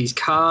because these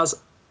cars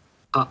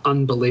are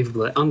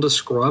unbelievable. They're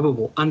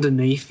undescribable.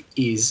 Underneath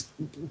is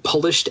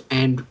polished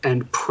and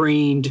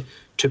preened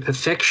to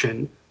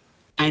perfection,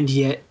 and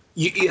yet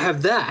you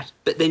have that,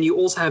 but then you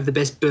also have the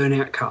best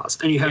burnout cars,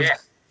 and you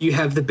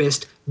have the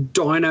best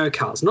dyno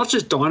cars. Not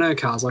just dyno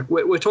cars. Like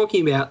we're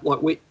talking about,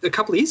 like a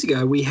couple of years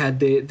ago, we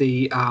had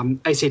the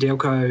AC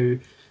Delco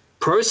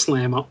Pro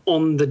Slammer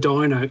on the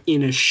dyno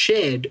in a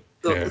shed.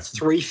 The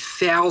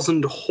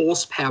 3,000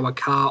 horsepower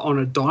car on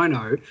a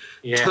dyno.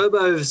 Yeah.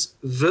 Turbos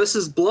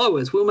versus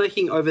blowers. We're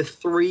making over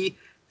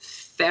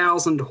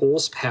 3,000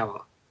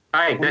 horsepower.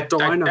 Hey, on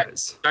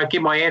dynos. Don't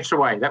give my answer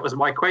away. That was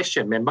my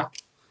question, remember?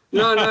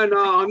 No.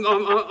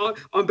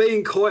 I'm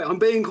being coy. I'm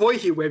being coy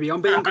here, Webby.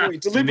 I'm being coy.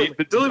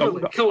 Deliberately.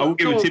 I will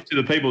give a tip to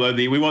the people though.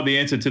 We want the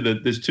answer to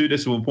there's 2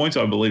 decimal points,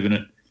 I believe, in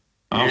it.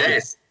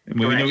 Yes.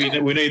 We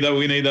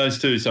need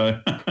those too. So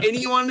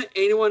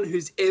anyone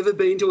who's ever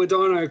been to a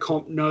dyno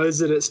comp knows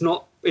that it's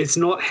not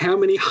how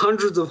many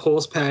hundreds of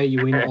horsepower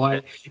you win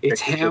by. It's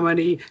how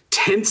many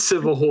tenths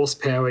of a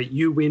horsepower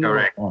you win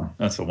by.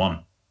 That's the one.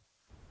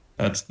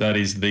 That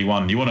is the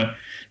one. You want to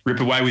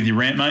rip away with your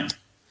rant, mate?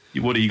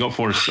 What do you got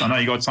for us? I know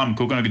you got something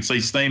cooking. I could see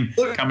steam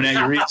coming out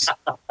your ears.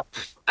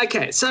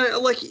 Okay,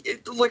 so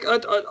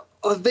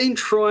I've been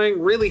trying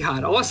really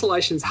hard.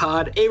 Isolation's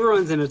hard.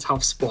 Everyone's in a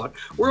tough spot.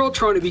 We're all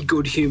trying to be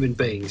good human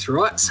beings,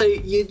 right? So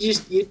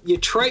you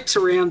traipse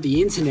around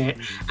the internet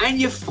and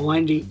you're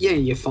finding,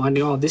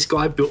 oh, this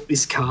guy built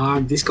this car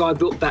and this guy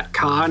built that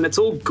car, and it's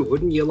all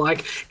good. And you're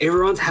like,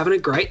 everyone's having a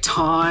great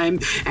time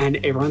and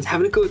everyone's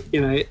having a good,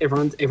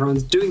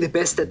 everyone's doing the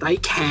best that they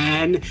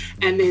can.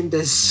 And then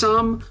there's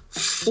some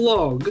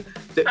flog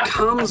that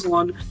comes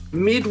on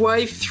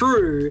midway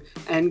through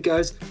and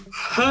goes,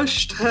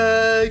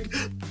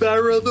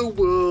 #Barra the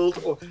world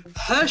or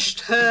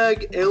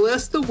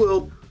 #LS the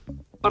world.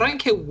 I don't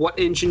care what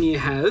engine you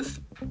have,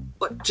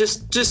 but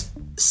just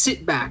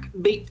sit back.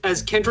 Be,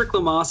 as Kendrick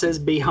Lamar says,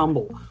 be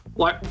humble.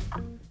 Like,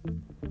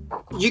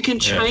 you can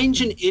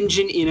change an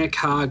engine in a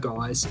car,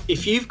 guys.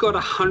 If you've got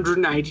a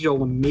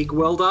 $180 MIG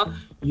welder,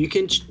 you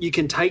can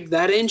take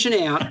that engine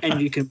out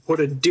and you can put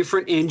a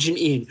different engine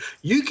in.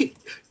 You can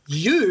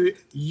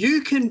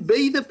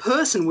be the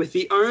person with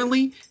the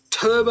only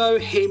turbo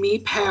Hemi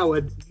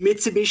powered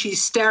Mitsubishi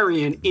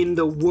Starion in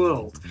the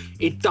world.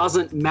 It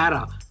doesn't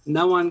matter.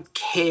 No one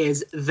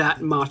cares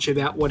that much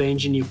about what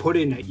engine you put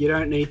in it. You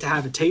don't need to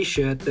have a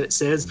t-shirt that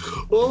says,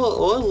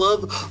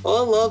 "Oh,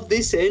 I love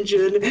this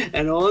engine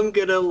and I'm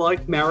gonna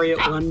marry it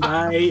one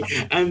day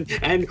and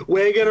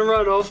we're gonna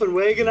run off and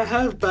we're gonna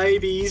have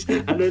babies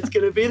and it's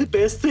gonna be the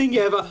best thing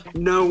ever."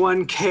 No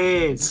one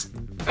cares.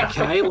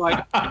 Okay,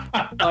 like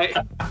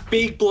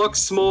big block,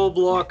 small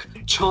block,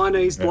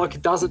 Chinese block,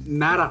 it doesn't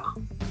matter.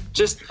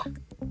 Just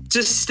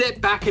step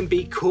back and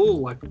be cool.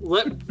 Like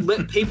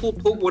let people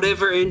put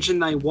whatever engine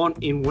they want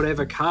in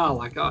whatever car.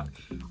 Like I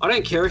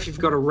don't care if you've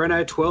got a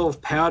Renault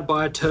 12 powered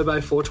by a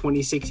turbo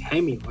 426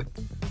 Hemi. Like,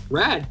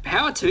 rad,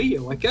 power to you.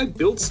 Like, go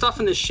build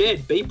stuff in the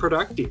shed. Be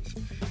productive.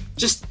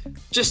 Just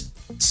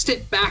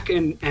step back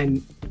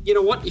and you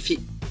know what? If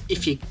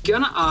you're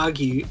gonna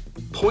argue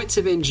points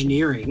of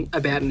engineering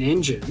about an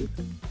engine,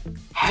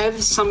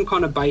 have some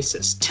kind of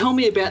basis. Tell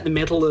me about the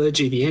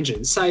metallurgy of the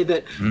engine. Say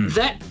that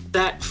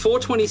that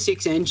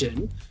 426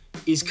 engine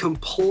is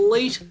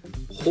complete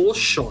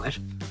horseshit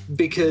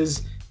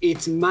because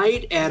it's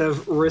made out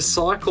of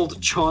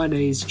recycled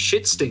Chinese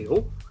shit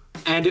steel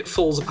and it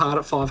falls apart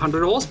at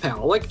 500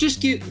 horsepower. Like,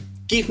 just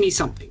give me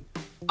something.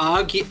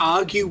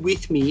 Argue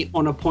with me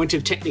on a point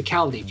of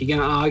technicality. If you're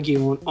going to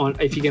argue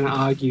if you're going to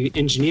argue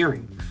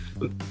engineering.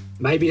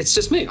 Maybe it's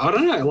just me. I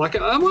don't know. Like,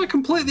 am I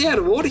completely out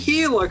of order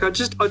here? Like, I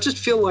just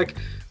feel like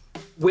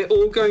we're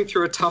all going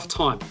through a tough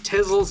time.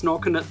 Tesla's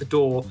knocking at the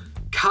door.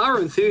 Car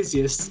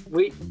enthusiasts,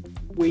 we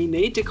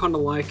need to kind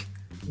of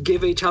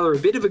give each other a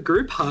bit of a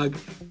group hug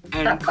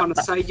and kind of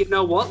say, you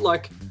know what?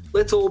 Like,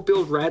 let's all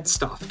build rad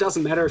stuff. It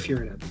doesn't matter if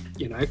you're in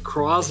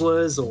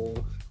Chryslers or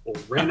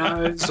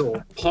Renaults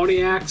or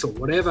Pontiacs or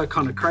whatever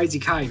kind of crazy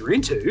car you're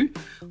into.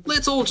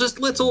 Let's all just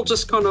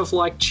kind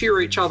of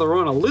cheer each other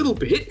on a little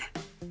bit.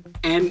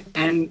 And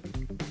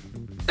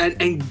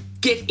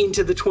get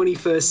into the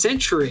 21st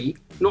century,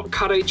 not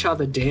cut each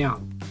other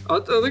down.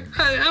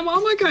 Am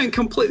I going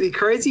completely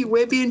crazy,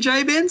 Webby and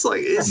J-Benz?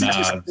 Is it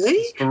just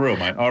me? For real,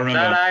 mate. I remember.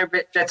 No,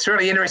 but that's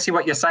really interesting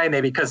what you're saying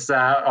there, because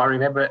I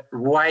remember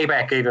way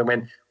back even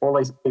when all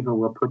these people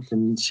were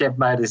putting Chev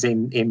motors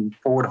in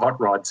Ford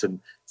hot rods. And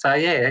so,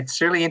 yeah,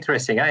 it's really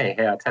interesting, how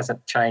it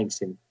hasn't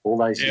changed in all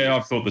those years. Yeah,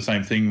 I've thought the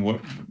same thing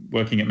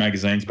working at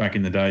magazines back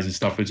in the days and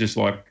stuff. It's just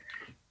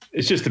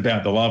it's just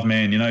about the love,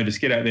 man.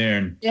 Just get out there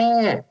and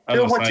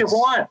do what you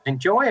want,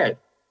 enjoy it.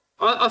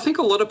 I think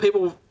a lot of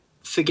people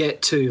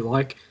forget too.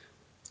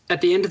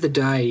 At the end of the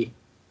day,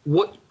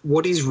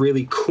 what is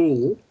really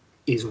cool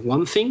is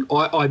one thing.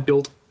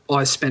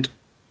 I spent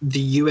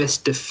the US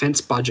defense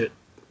budget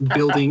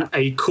building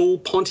a cool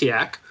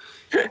Pontiac.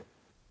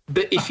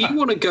 But if you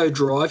want to go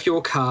drive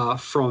your car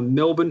from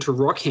Melbourne to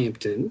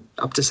Rockhampton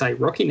up to say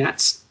Rocky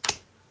Nats.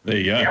 There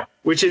you go. Yeah.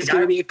 Which is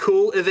going to be a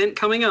cool event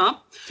coming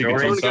up.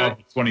 Tickets on sale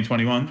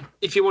 2021.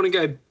 If you want to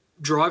go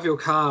drive your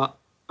car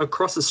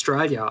across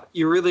Australia,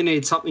 you really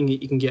need something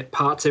that you can get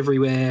parts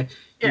everywhere.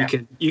 Yeah.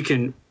 You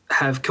can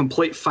have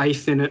complete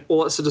faith in it,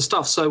 all that sort of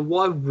stuff. So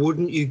why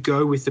wouldn't you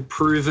go with the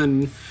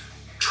proven,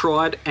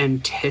 tried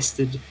and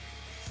tested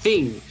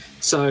thing?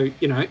 So,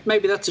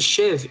 maybe that's a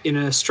Chev in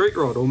a street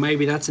rod, or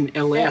maybe that's an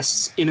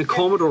LS in a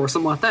Commodore or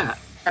something like that.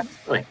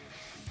 Absolutely.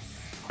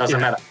 Doesn't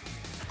matter.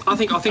 I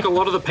think a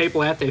lot of the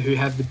people out there who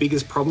have the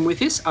biggest problem with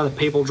this are the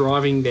people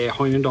driving their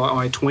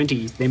Hyundai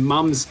i20s, their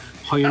mum's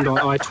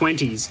Hyundai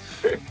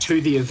i20s to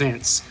the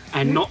events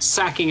and not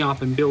sacking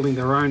up and building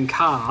their own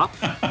car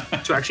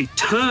to actually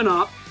turn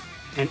up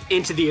and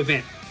enter the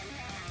event.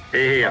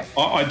 Yeah.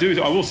 I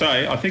will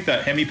say, I think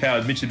that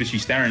Hemi-powered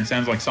Mitsubishi Starion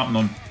sounds like something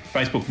on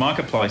Facebook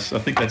Marketplace. I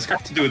think that's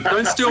got to do with...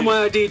 Don't steal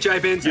my idea,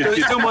 J-Benz.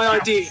 Don't steal my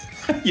idea.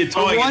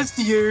 I'm wise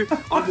to you.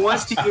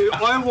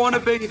 I want to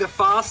be the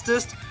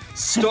fastest...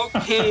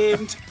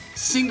 stock-cammed,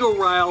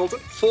 single-railed,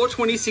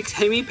 426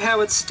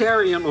 Hemi-powered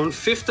Starion on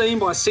 15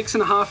 by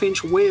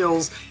 6.5-inch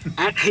wheels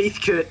at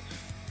Heathcote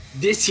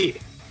this year.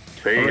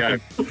 There you go.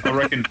 I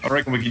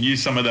reckon we can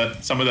use some of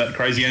that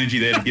crazy energy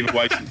there to give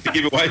away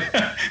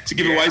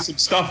some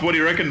stuff. What do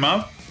you reckon,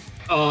 Marv?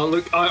 Oh,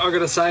 look, I got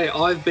to say,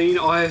 I've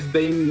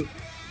been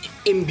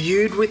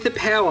imbued with the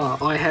power.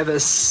 I have a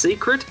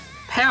secret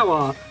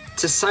power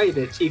to say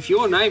that if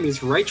your name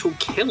is Rachel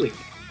Kelly,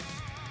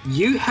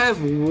 you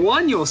have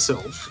won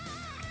yourself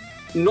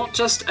not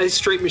just a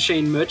Street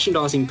Machine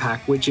merchandising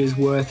pack, which is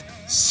worth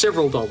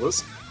several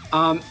dollars.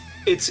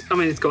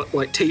 It's got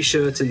like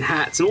t-shirts and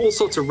hats and all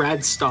sorts of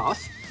rad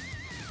stuff,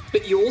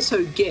 but you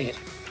also get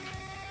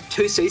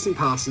 2 season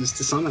passes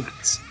to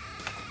Summonats.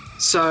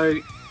 So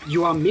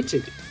you are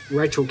minted,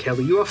 Rachel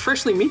Kelly. You are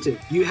freshly minted.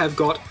 You have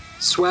got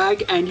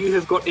swag and you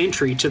have got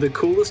entry to the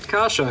coolest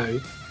car show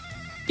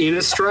in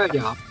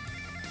Australia.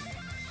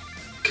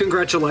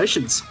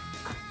 Congratulations.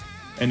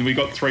 And we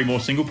got 3 more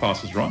single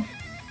passes, right?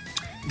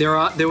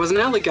 There was an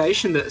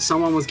allegation that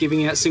someone was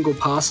giving out single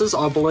passes.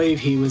 I believe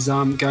he was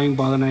going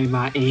by the name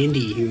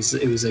Andy.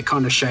 It was a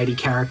kind of shady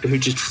character who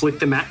just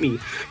flicked them at me.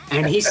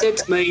 And he said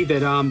to me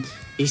that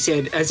he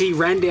said, as he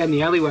ran down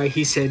the alleyway,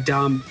 he said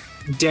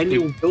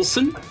Daniel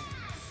Wilson,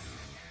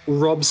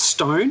 Rob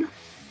Stone,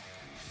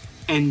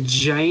 and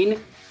Jane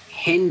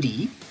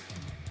Hendy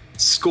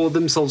scored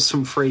themselves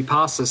some free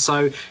passes.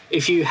 So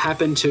if you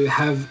happen to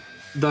have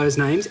those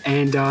names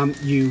and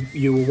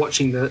you were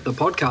watching the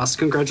podcast,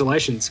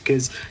 congratulations,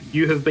 because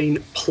you have been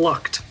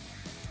plucked.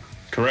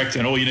 Correct.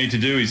 And all you need to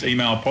do is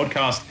email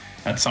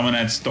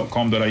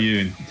podcast@summonats.com.au.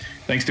 And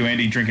thanks to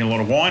Andy drinking a lot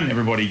of wine,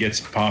 everybody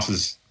gets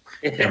passes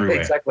everywhere.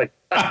 Exactly.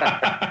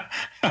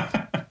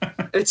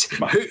 It's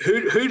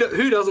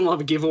who doesn't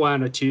love a giveaway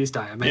on a Tuesday?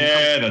 I mean,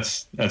 yeah,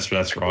 that's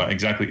right.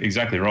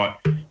 Exactly right.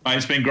 Mate,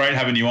 it's been great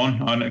having you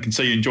on. I can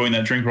see you enjoying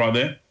that drink right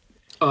there.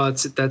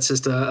 That's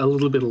just a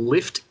little bit of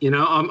lift, you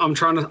know. I'm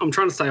trying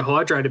to stay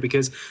hydrated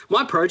because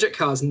my project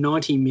car is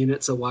 90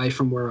 minutes away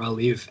from where I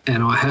live,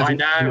 and I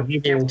haven't. I know.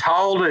 You've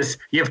told us.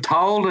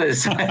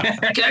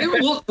 Okay,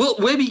 well,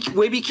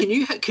 Webby, can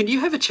you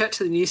have a chat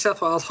to the New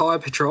South Wales Highway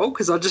Patrol,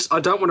 because I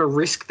don't want to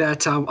risk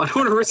that. I don't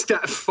want to risk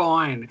that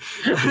fine.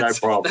 No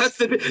problem. That's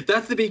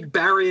the big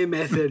barrier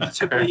method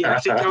to me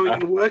actually going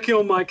and working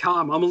on my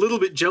car. I'm a little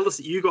bit jealous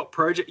that you got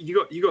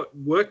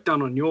work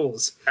done on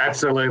yours.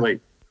 Absolutely.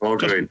 All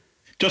good.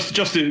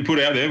 Just to put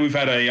out there, we've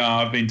had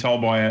I've been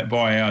told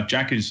by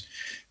Jack, who's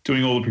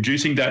doing all the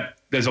producing, that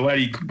there's a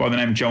lady by the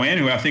name of Joanne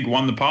who I think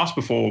won the pass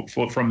before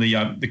from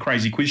the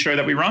crazy quiz show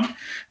that we run.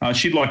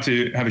 She'd like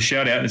to have a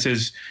shout out. It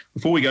says,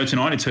 before we go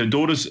tonight, it's her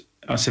daughter's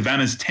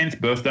Savannah's 10th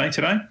birthday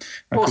today.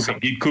 Awesome.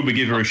 Could we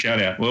give her a shout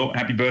out? Well,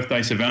 happy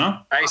birthday,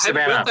 Savannah. Hey,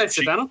 Savannah. Happy birthday,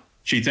 Savannah.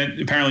 She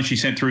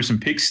sent through some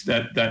pics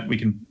that we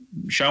can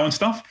show and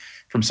stuff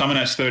from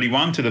Summonats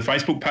 31 to the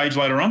Facebook page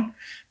later on,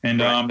 and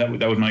right.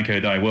 that would make her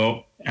day.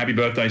 Well, happy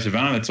birthday,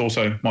 Savannah. That's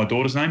also my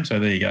daughter's name, so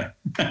there you go.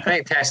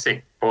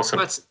 Fantastic. Awesome.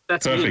 That's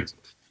perfect.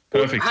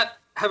 Well,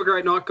 have a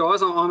great night,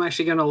 guys. I'm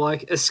actually going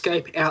to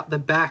escape out the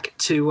back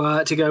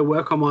to go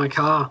work on my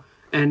car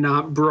and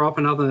brew up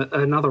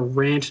another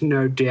rant,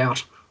 no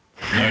doubt.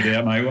 No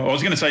doubt, mate. I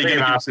was going to say you're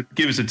going to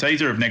give us a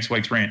teaser of next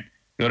week's rant.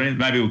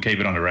 Maybe we'll keep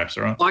it under wraps,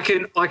 all right? I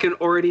can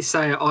already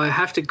say I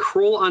have to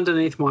crawl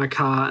underneath my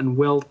car and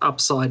weld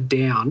upside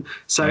down.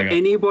 So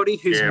anybody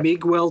who's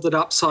MIG welded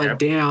upside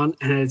down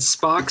and had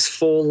sparks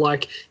fall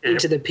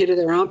into the pit of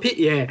their armpit,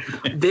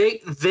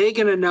 they're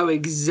going to know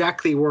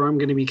exactly where I'm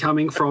going to be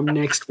coming from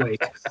next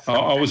week.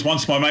 I was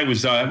once, my mate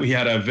was, we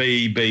had a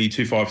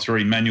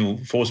VB253 manual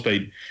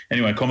 4-speed,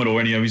 anyway, Commodore,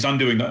 and he was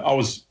undoing, I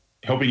was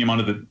helping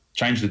him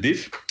change the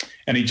diff.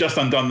 And he just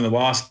undone the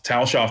last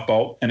tail shaft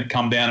bolt, and it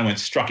come down and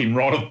struck him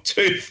right on the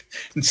tooth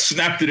and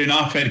snapped it in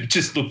half. And he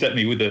just looked at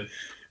me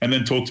and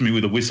then talked to me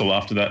with a whistle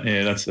after that.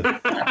 Yeah, that's it.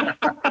 I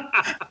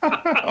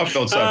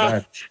felt so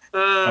bad.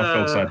 I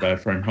felt so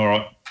bad for him. All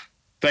right.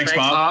 Thanks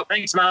Marv.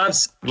 Thanks,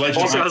 Mars.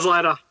 Legend, see you guys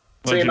later.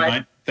 See you,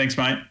 mate. Thanks,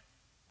 mate.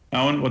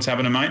 Owen, what's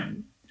happening, mate?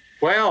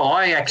 Well,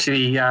 I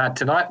actually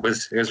tonight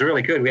was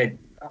really good.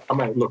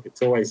 Look,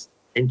 it's always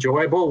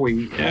enjoyable.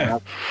 It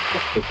was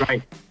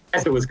great.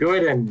 As it was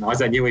good, and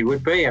as I knew he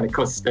would be, and of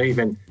course Steve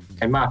and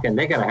Mark, and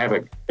they're going to have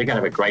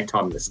a great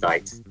time in the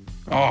States.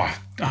 Oh,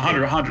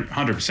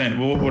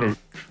 100%.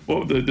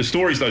 Well, the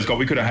stories those guys,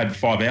 we could have had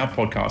 5-hour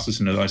podcasts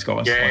listening to those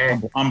guys. Yeah.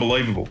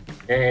 Unbelievable.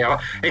 Yeah,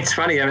 it's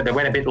funny. They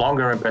went a bit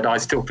longer, but I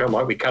still felt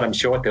like we cut them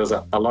short. There was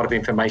a lot of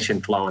information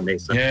flowing there.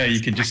 So. Yeah,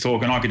 you could just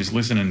talk, and I could just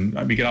listen,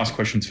 and we could ask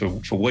questions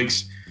for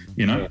weeks.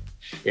 You know.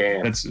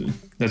 Yeah.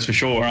 That's for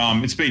sure.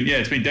 It's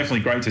been definitely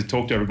great to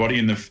talk to everybody,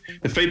 and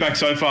the feedback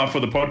so far for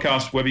the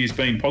podcast, Webby, has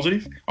been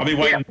positive. I've been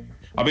waiting. Yeah.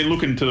 I've been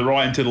looking to the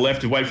right and to the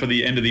left to wait for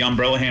the end of the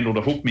umbrella handle to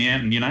hook me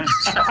out, and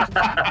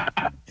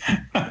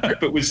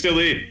but we're still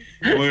here.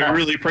 We're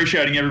really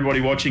appreciating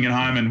everybody watching at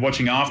home and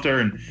watching after,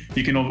 and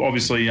you can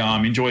obviously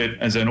enjoy it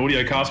as an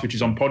audio cast, which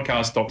is on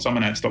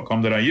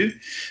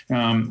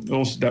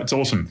podcast.summonats.com.au. That's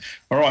awesome.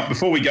 All right,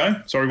 before we go,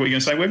 sorry, what were you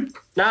going to say, Webby?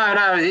 No,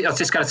 I was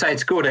just going to say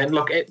it's good. And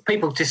look,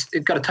 people just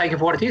got to take it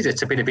for what it is.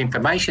 It's a bit of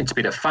information. It's a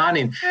bit of fun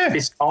in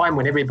this time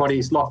when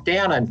everybody's locked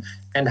down,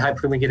 and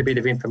hopefully we get a bit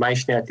of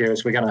information out there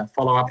as we're going to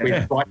follow up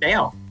with right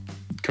now.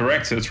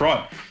 Correct. That's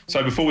right.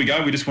 So before we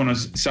go, we just want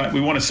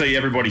to see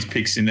everybody's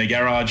picks in their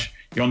garage.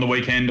 You're on the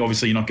weekend.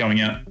 Obviously, you're not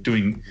going out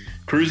doing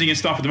cruising and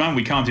stuff at the moment.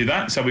 We can't do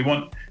that. So we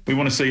want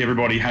to see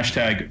everybody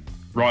hashtag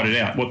write it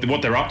out,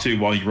 what they're up to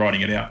while you're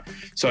writing it out.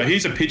 So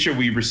here's a picture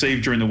we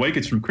received during the week.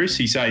 It's from Chris.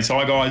 He says,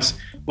 "Hi guys,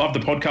 loved the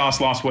podcast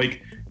last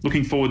week.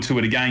 Looking forward to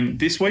it again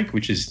this week,"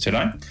 which is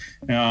today.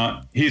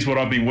 Here's what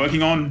I've been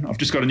working on. I've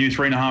just got a new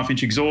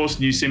 3.5-inch exhaust,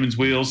 new Simmons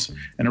wheels,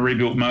 and a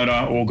rebuilt motor,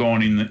 all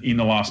gone in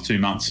the last 2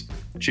 months.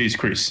 Cheers,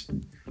 Chris.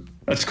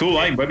 That's cool,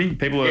 eh, Webby?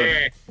 People are...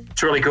 Yeah,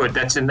 it's really good.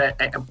 That's in that.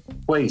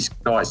 Please,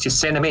 guys, just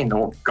send them in,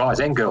 or guys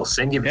and girls,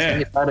 send your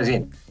photos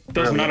in.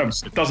 Doesn't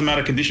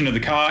matter condition of the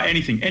car,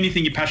 anything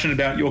you're passionate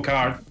about, your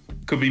car.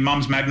 Could be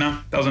Mum's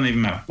Magna, doesn't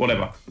even matter,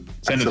 whatever.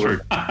 Send Absolutely.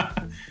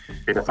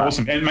 It through.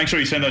 Awesome. And make sure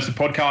you send those to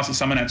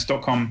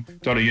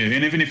podcast@summonats.com.au.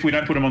 And even if we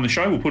don't put them on the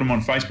show, we'll put them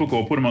on Facebook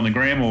or put them on the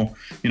gram, or,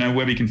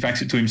 Webby can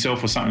fax it to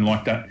himself or something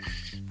like that.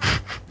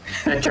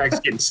 That joke's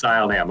getting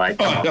stale now, mate.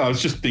 I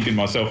was just thinking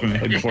myself in my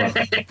head before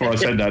I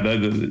said that.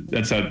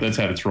 That's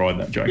how it's ride,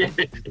 that joke. Yeah,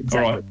 exactly.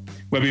 All right.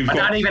 Webby, I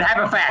don't even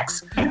have a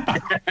fax.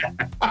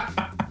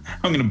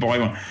 I'm going to buy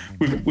one.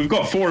 We've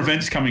got 4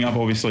 events coming up,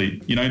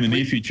 obviously, in the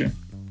near future.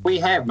 We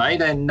have,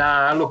 mate, and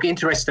look,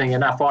 interesting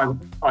enough,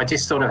 I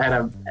just sort of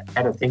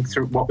had a think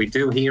through what we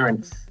do here,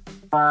 and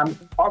I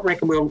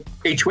reckon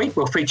each week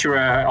we'll feature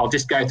I'll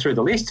just go through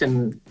the list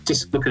and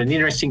just look at an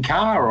interesting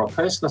car or a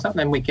person or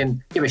something, and we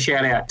can give a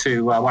shout out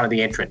to one of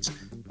the entrants.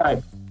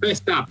 So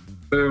first up,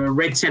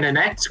 Red Centre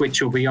Nats,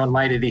 which will be on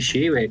later this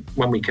year.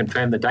 When we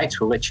confirm the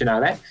dates, we'll let you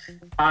know that.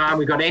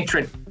 We've got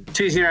entrant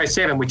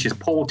 207, which is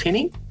Paul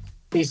Tinney.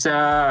 He's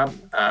got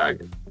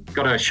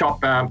a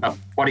shop, a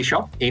body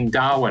shop in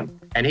Darwin,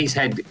 and he's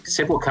had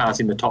several cars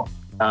in the top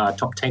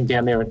 10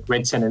 down there at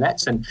Red Centre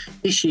Nats. And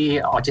this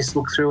year, I just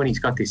looked through, and he's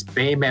got this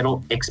bare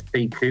metal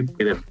XP coupe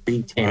with a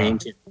V10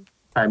 engine.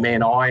 So,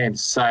 man, I am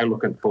so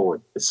looking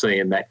forward to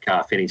seeing that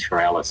car finish for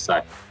Alice.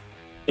 So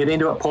get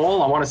into it,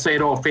 Paul. I want to see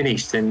it all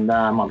finished, and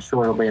I'm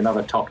sure it'll be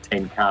another top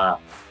 10 car.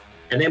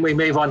 And then we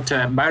move on to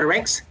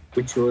MotorX,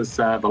 which was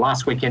the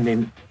last weekend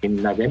in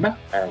November.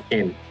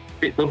 Again,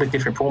 a little bit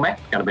different format.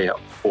 Going to be an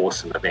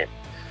awesome event.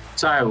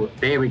 So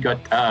there we got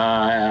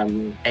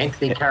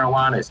Anthony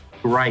Caruana's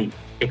great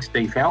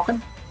XD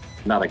Falcon,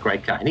 another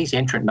great car, and he's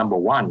entrant number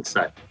 1.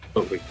 So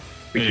look, we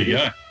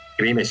give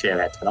him a shout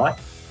out tonight.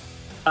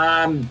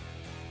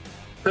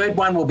 Third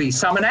one will be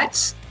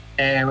Summernats,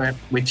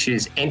 which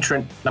is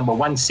entrant number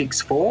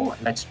 164,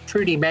 and that's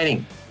Trudy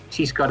Manning.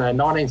 She's got a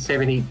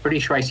 1970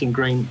 British Racing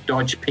Green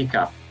Dodge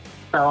pickup.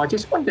 So I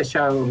just wanted to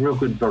show a real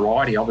good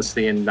variety,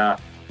 obviously, and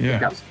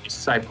pickups are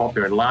so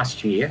popular. And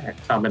last year at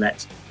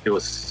Summernats, there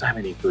was so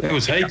many good. There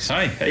was heaps,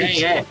 hey?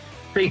 Heaps. Yeah.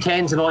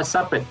 V10s and all that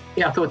stuff, but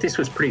I thought this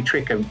was pretty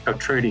trick of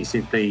Trudy's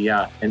with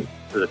the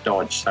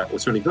Dodge, so it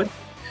was really good.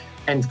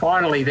 And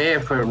finally there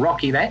for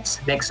Rocky Nats,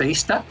 next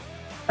Easter,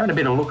 having a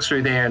bit of look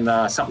through there,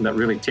 and something that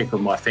really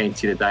tickled my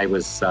fancy today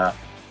was the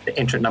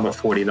entrant number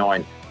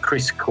 49,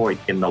 Chris Coit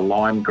in the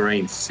lime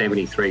green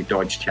 73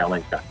 Dodge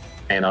Challenger.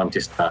 And I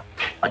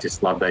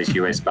just love those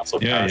US muscle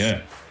cars.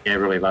 Yeah,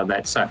 really love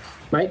that. So,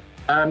 mate,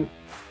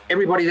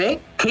 everybody there,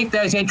 keep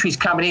those entries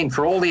coming in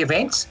for all the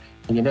events.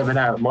 And you never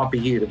know, it might be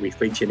you that we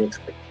feature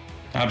next week.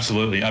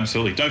 Absolutely. Don't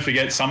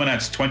forget,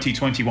 Summernats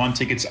 2021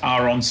 tickets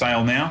are on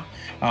sale now.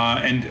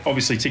 And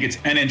obviously tickets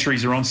and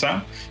entries are on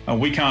sale.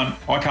 I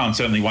can't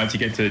certainly wait to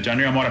get to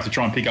January. I might have to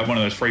try and pick up one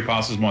of those free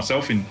passes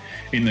myself in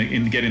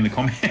the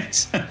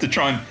comments to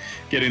try and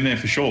get in there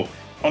for sure.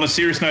 On a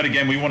serious note,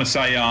 again, we want to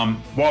say,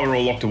 while we're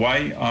all locked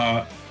away,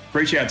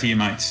 reach out to your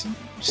mates.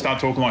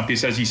 Start talking like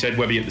this, as you said,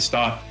 Webby, at the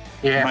start.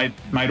 Yeah.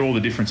 Made all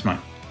the difference, mate.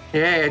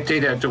 Yeah, it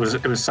did. It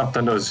was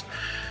something that was...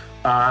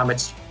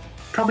 it's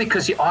probably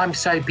because I'm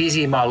so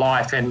busy in my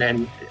life, and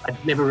I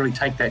never really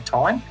take that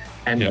time,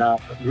 and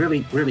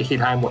really hit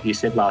home what you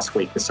said last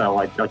week. So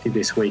I did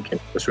this week,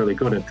 and it was really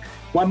good. And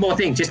one more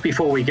thing, just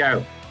before we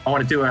go, I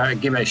want to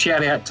give a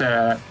shout out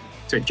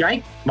to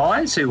Jake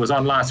Myers, who was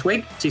on last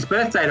week. It's his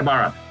birthday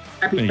tomorrow.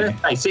 Happy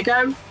birthday,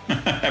 Sicko.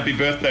 Happy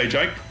birthday,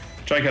 Jake.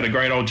 Jake had a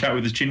great old chat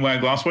with his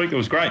chinwag last week. It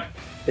was great.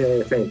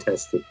 Yeah,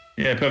 fantastic.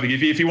 Yeah, perfect.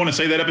 If you want to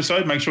see that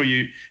episode, make sure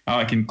you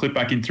can click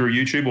back in through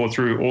YouTube or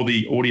through all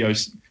the audio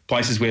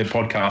places where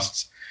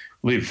podcasts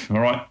live. All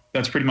right,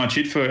 that's pretty much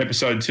it for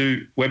episode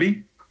 2,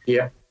 Webby.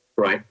 Yeah,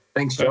 great.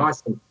 Thanks, Josh.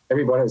 And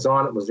everybody was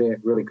on. It was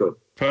really good.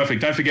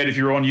 Perfect. Don't forget, if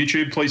you're on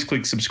YouTube, please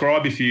click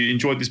subscribe. If you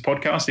enjoyed this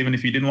podcast, even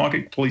if you didn't like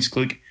it, please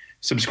click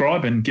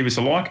subscribe and give us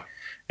a like.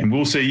 And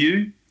we'll see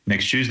you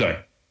next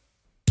Tuesday.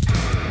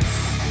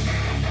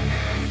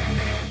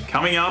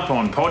 Coming up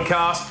on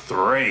podcast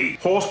 3,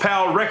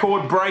 horsepower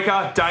record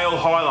breaker Dale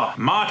Hyler,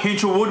 Mark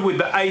Hinchelwood with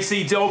the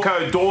AC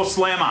Delco door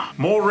slammer,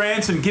 more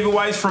rants and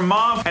giveaways from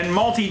Marv, and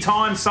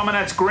multi-time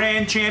Summernats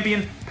Grand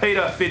Champion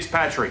Peter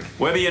Fitzpatrick.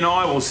 Webby and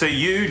I will see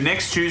you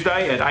next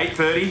Tuesday at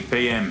 8:30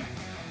 p.m.